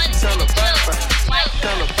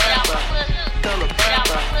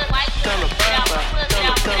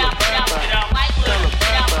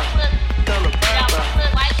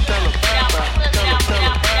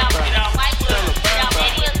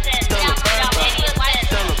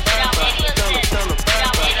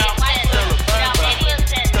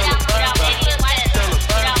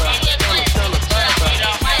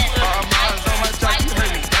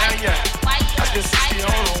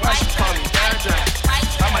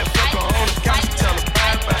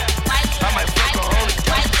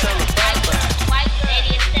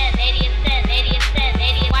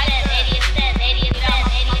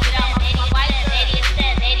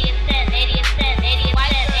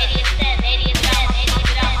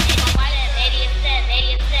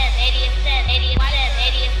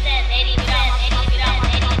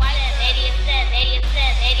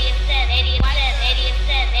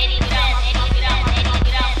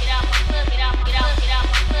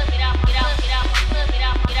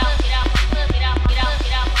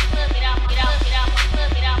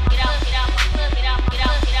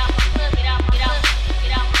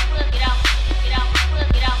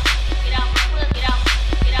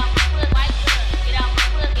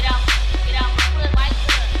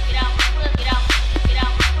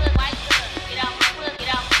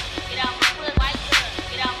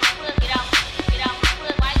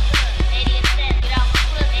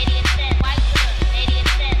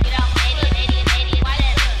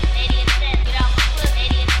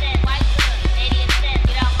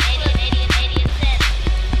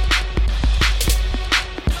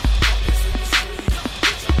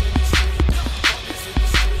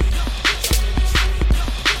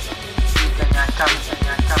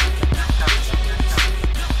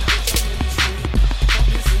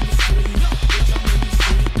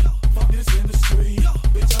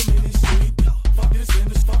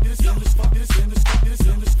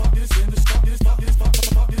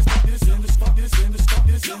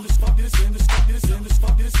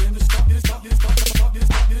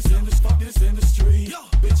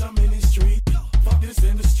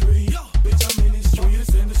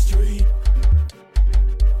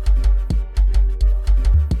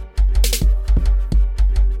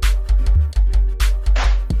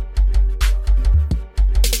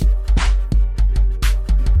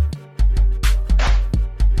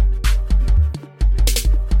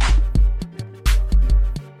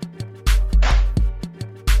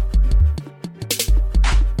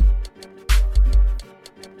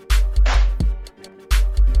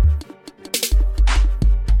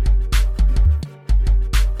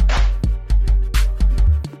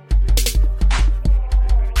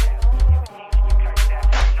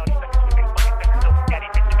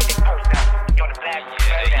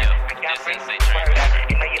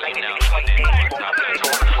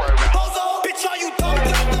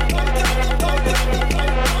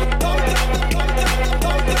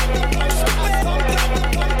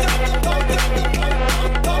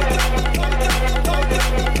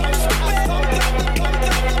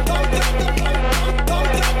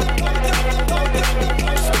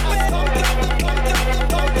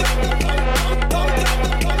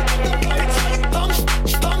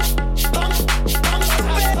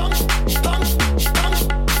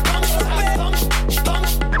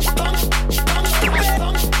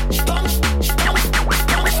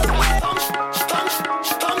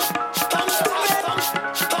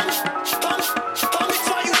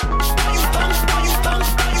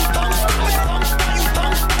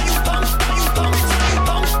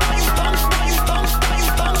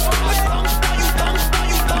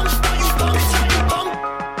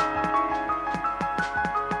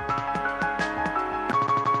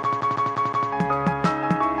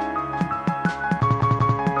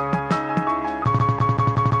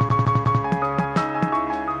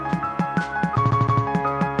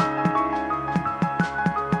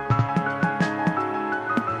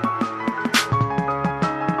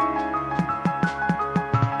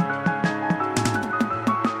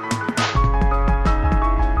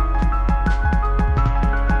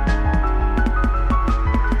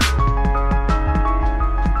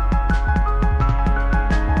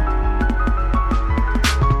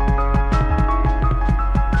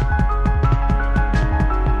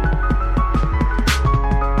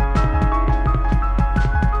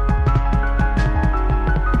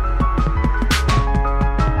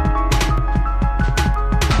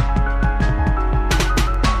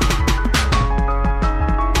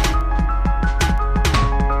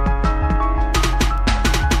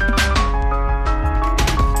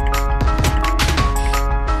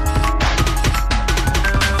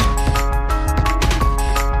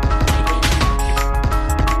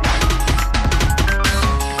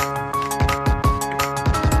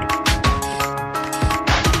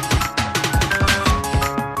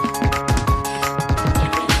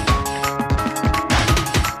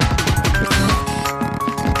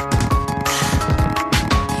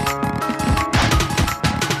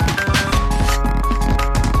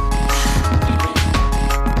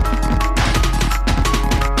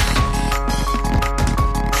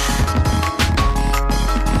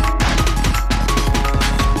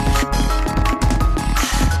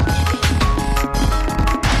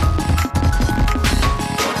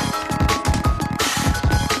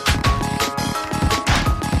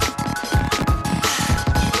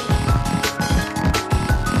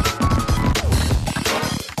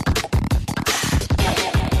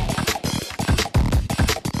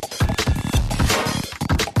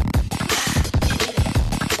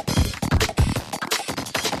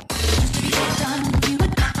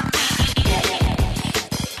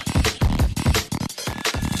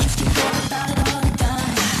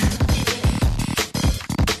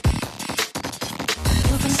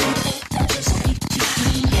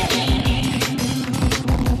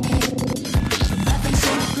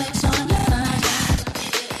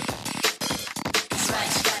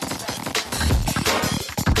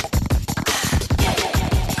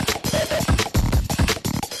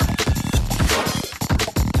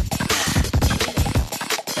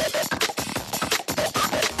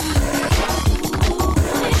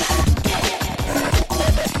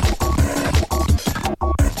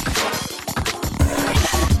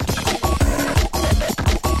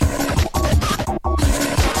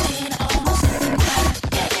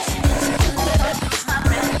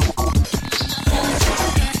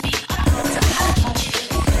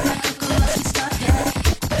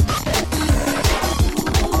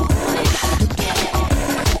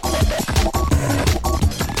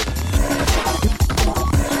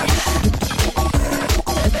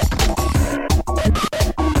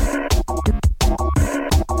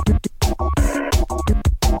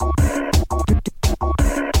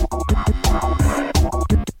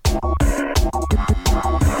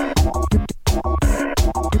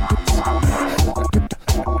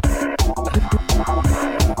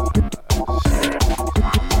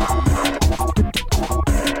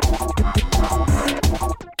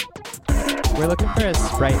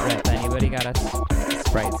 Sprite rep. Anybody got a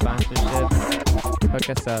Sprite sponsorship? Hook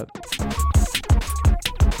us up.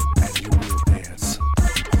 And you will dance.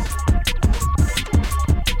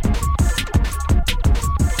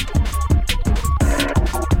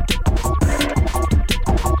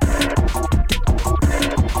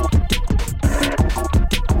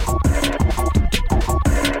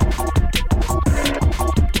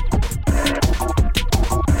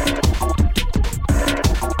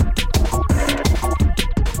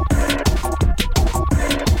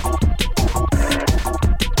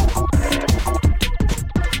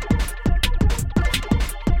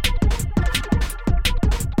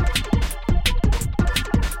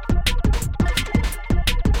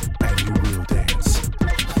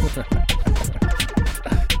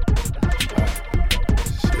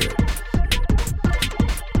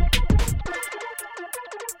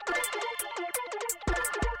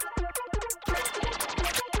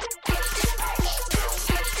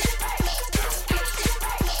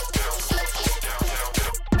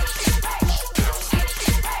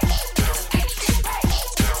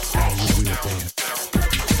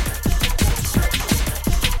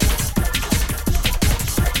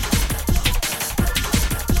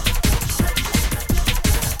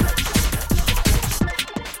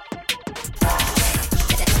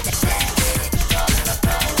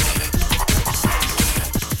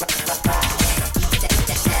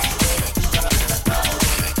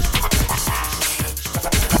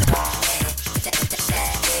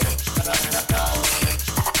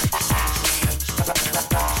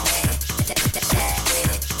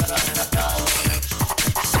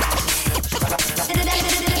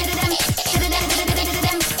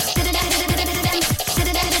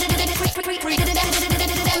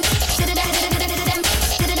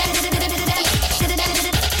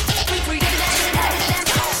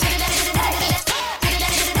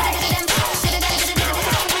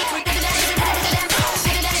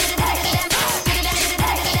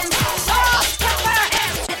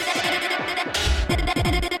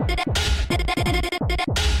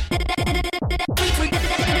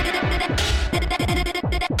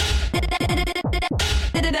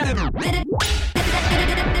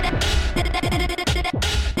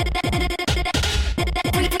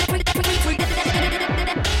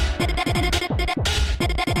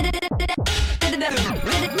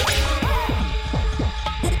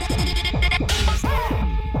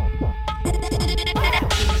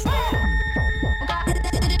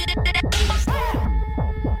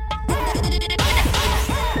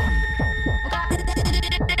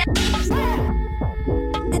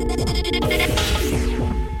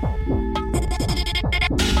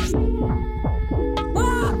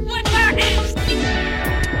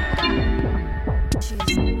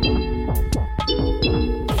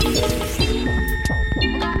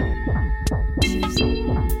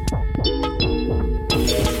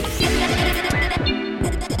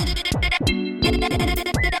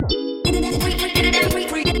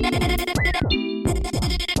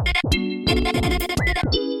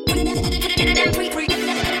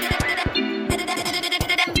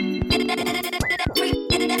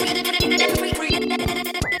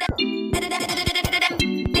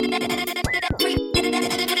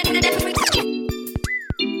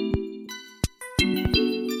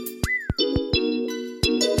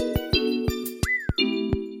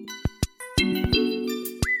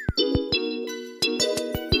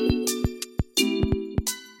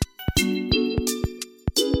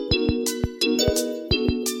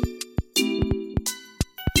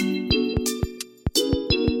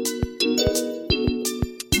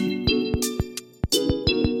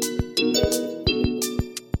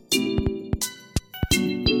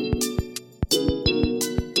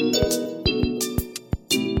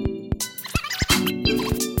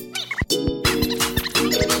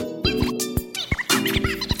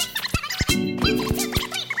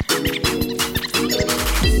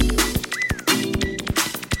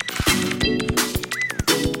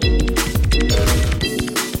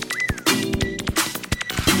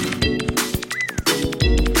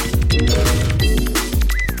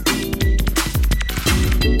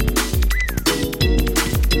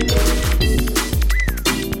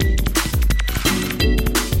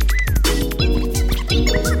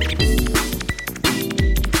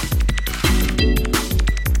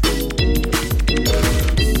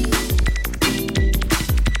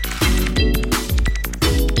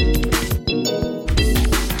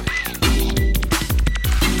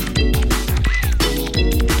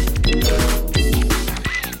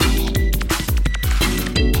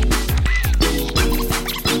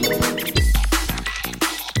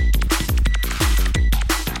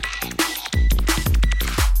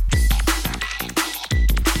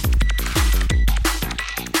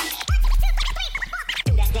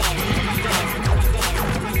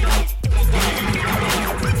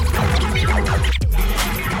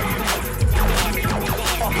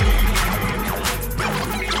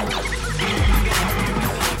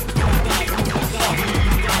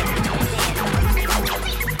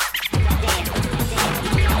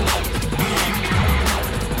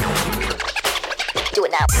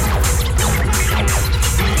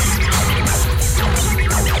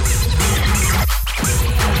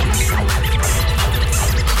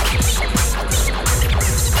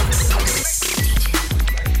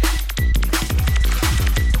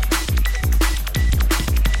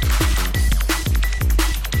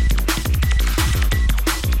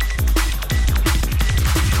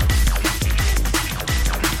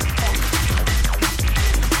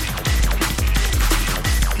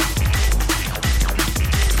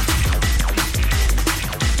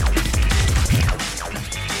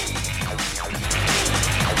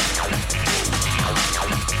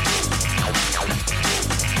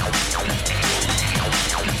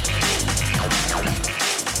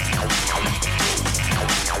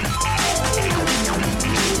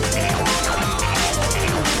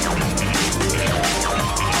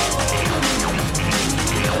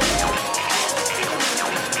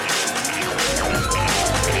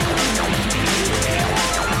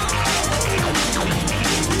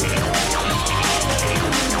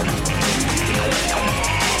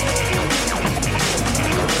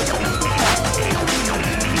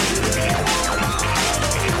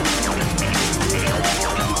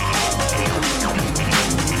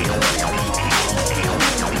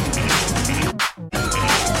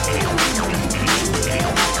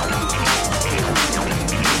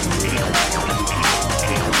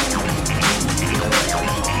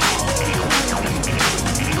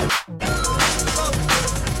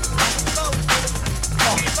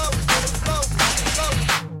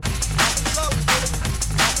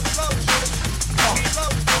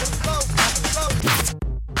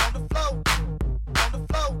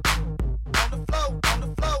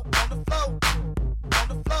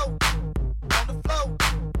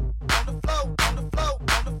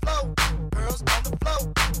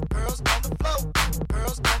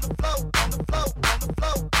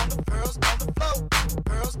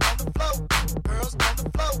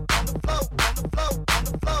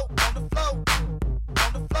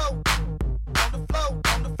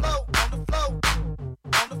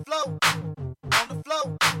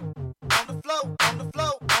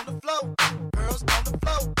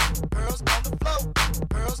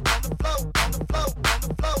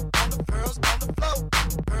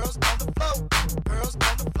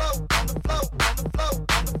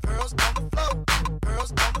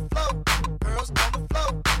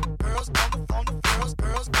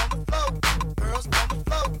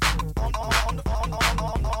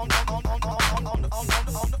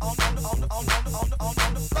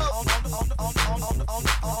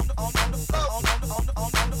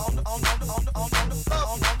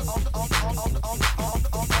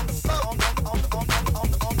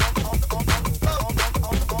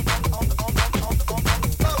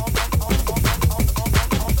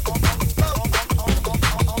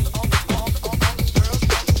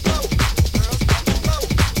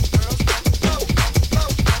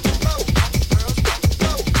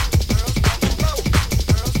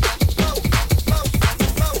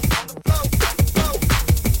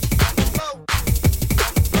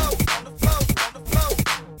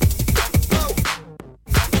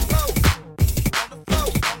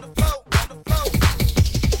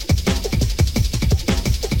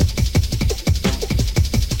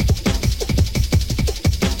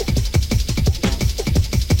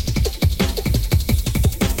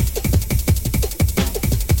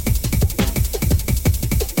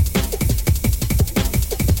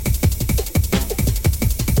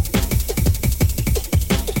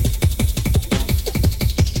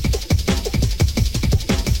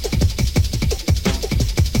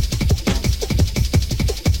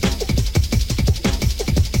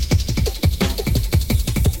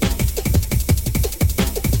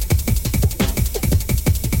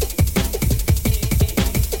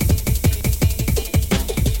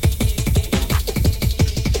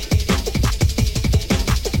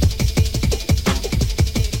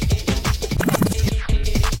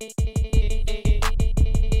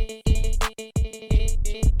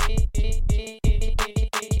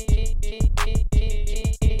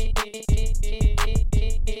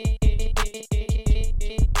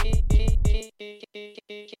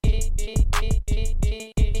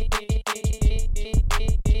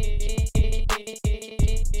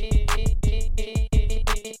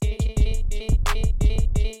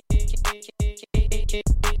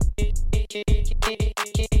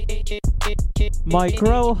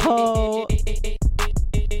 Micro ho.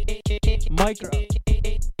 Micro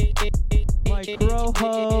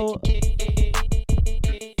ho.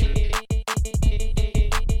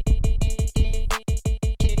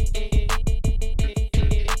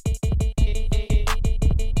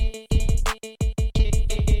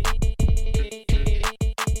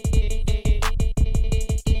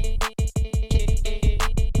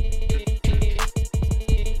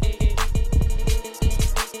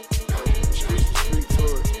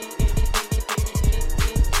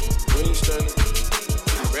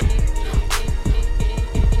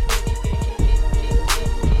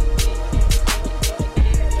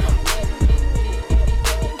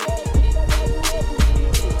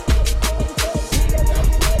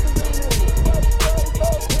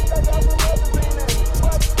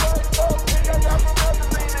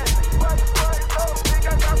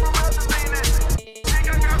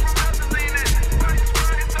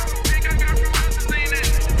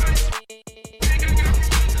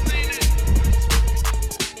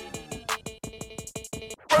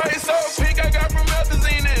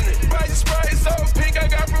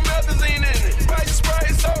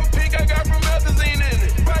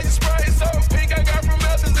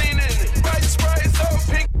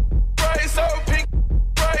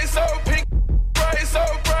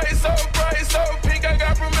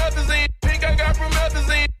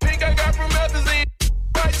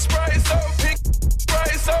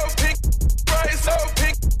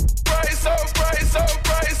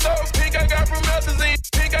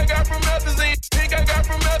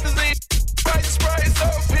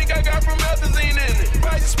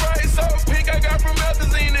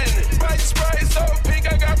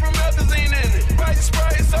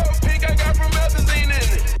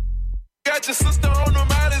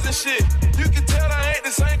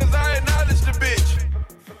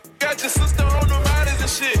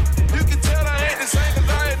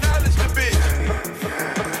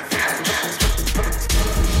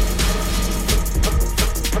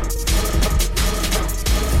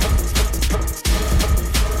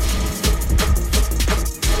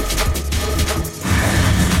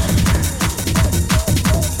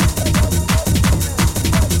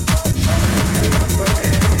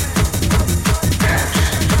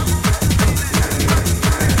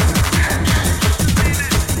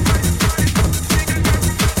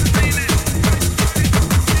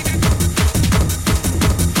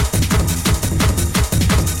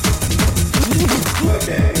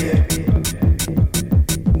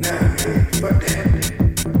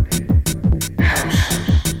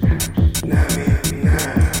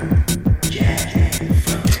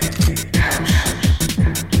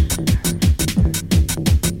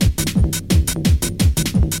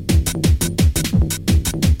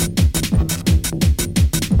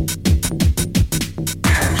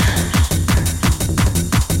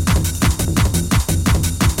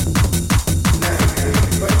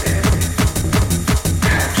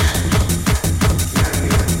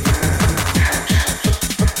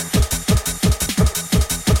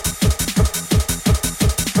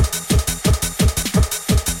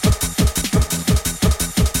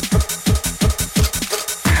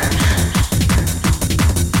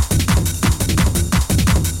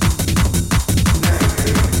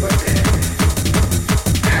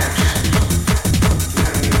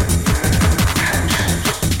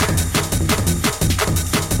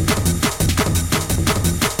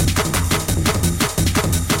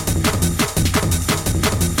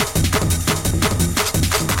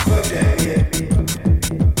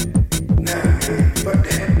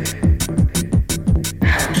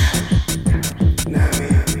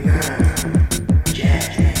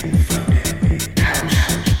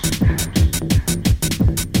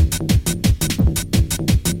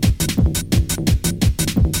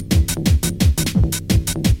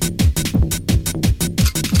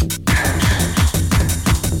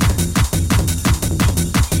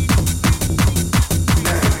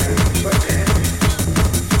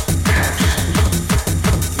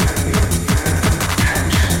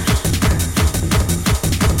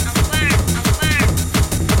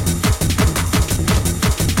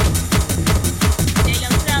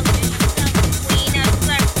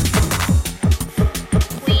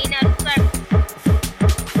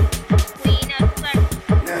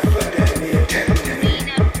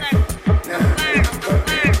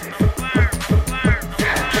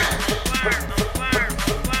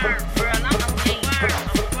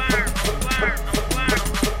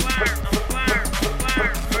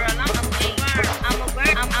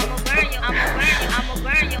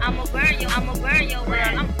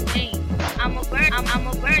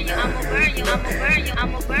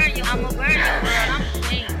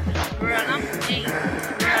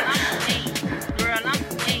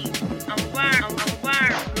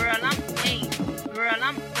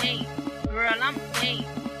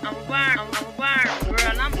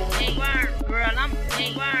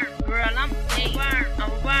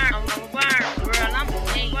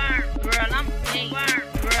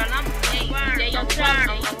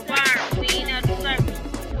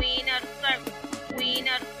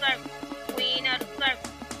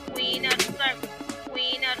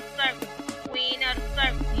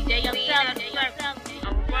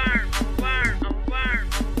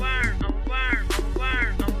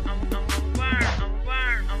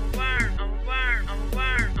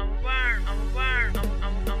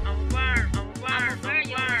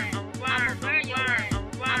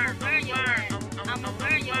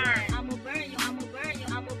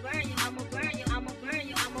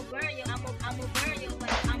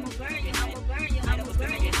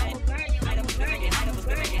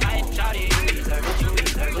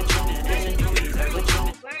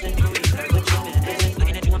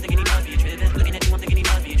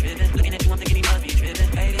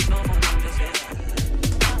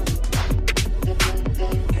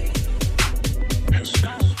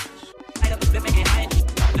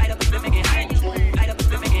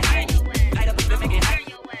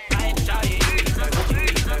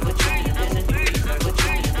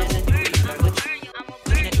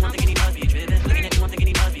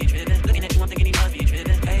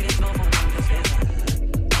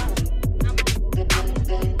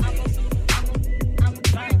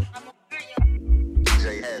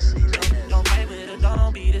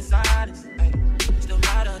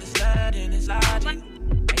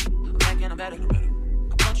 better.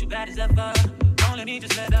 I want you bad as ever. Don't let me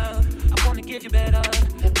just let up. I wanna give you better.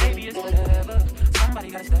 Baby, it's whatever. Somebody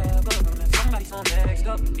gotta step up. Somebody's on next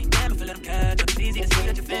up. Be damn if you let them catch up. It's easy to see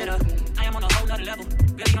that you're fitter. I am on a whole nother level.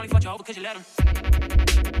 Girl, he only fucked you over cause you let him.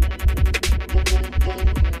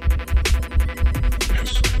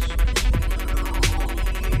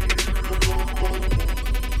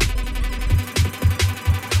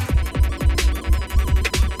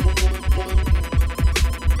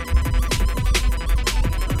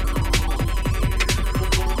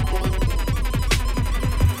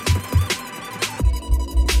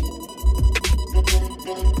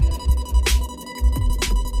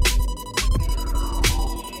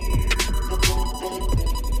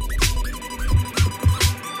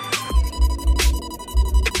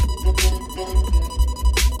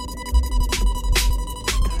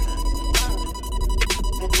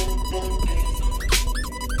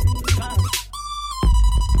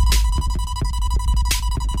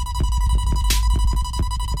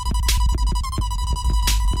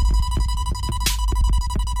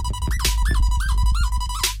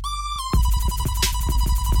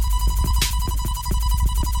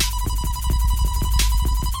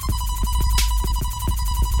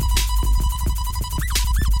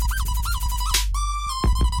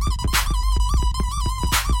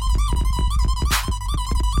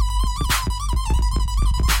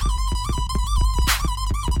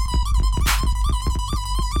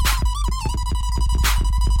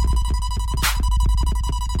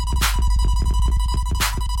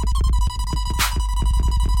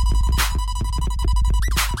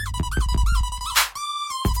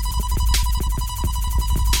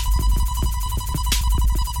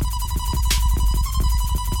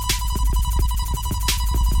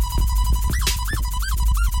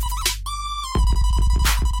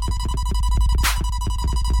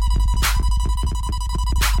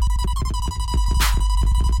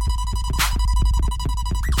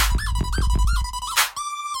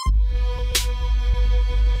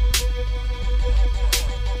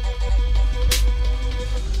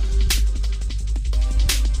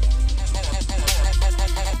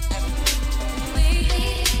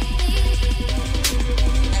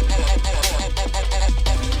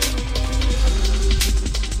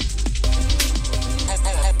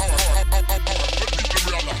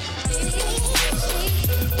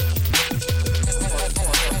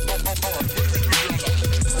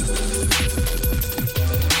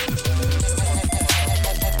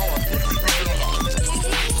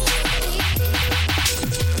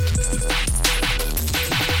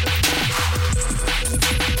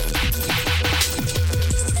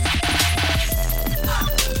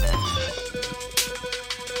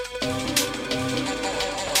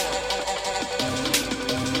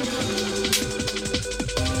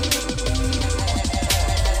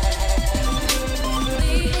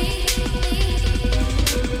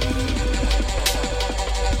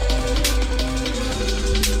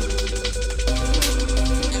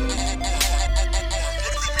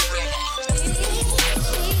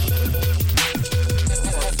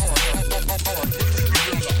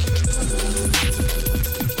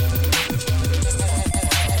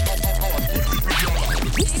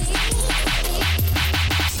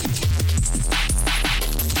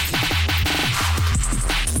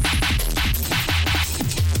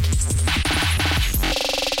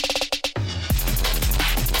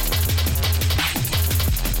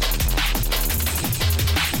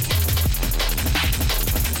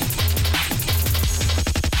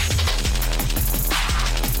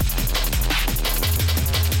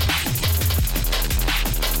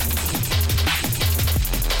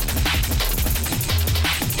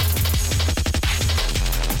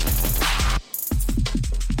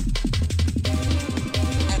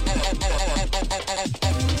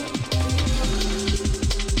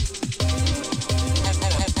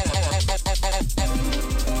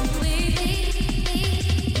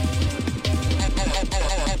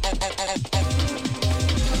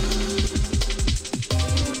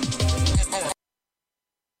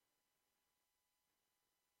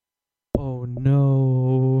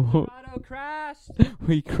 crashed.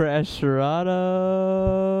 We crashed Serato.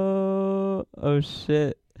 Oh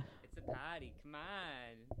shit. It's a party. Come on.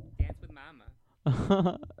 Dance with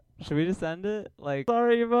mama. Should we just end it? Like,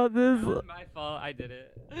 sorry about this. It wasn't my fault. I did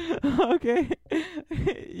it. Okay.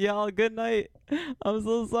 Y'all, good night. I'm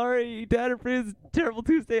so sorry. Dad approves Terrible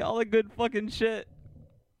Tuesday. All the good fucking shit.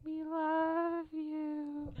 We love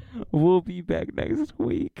you. We'll be back next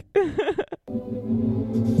week.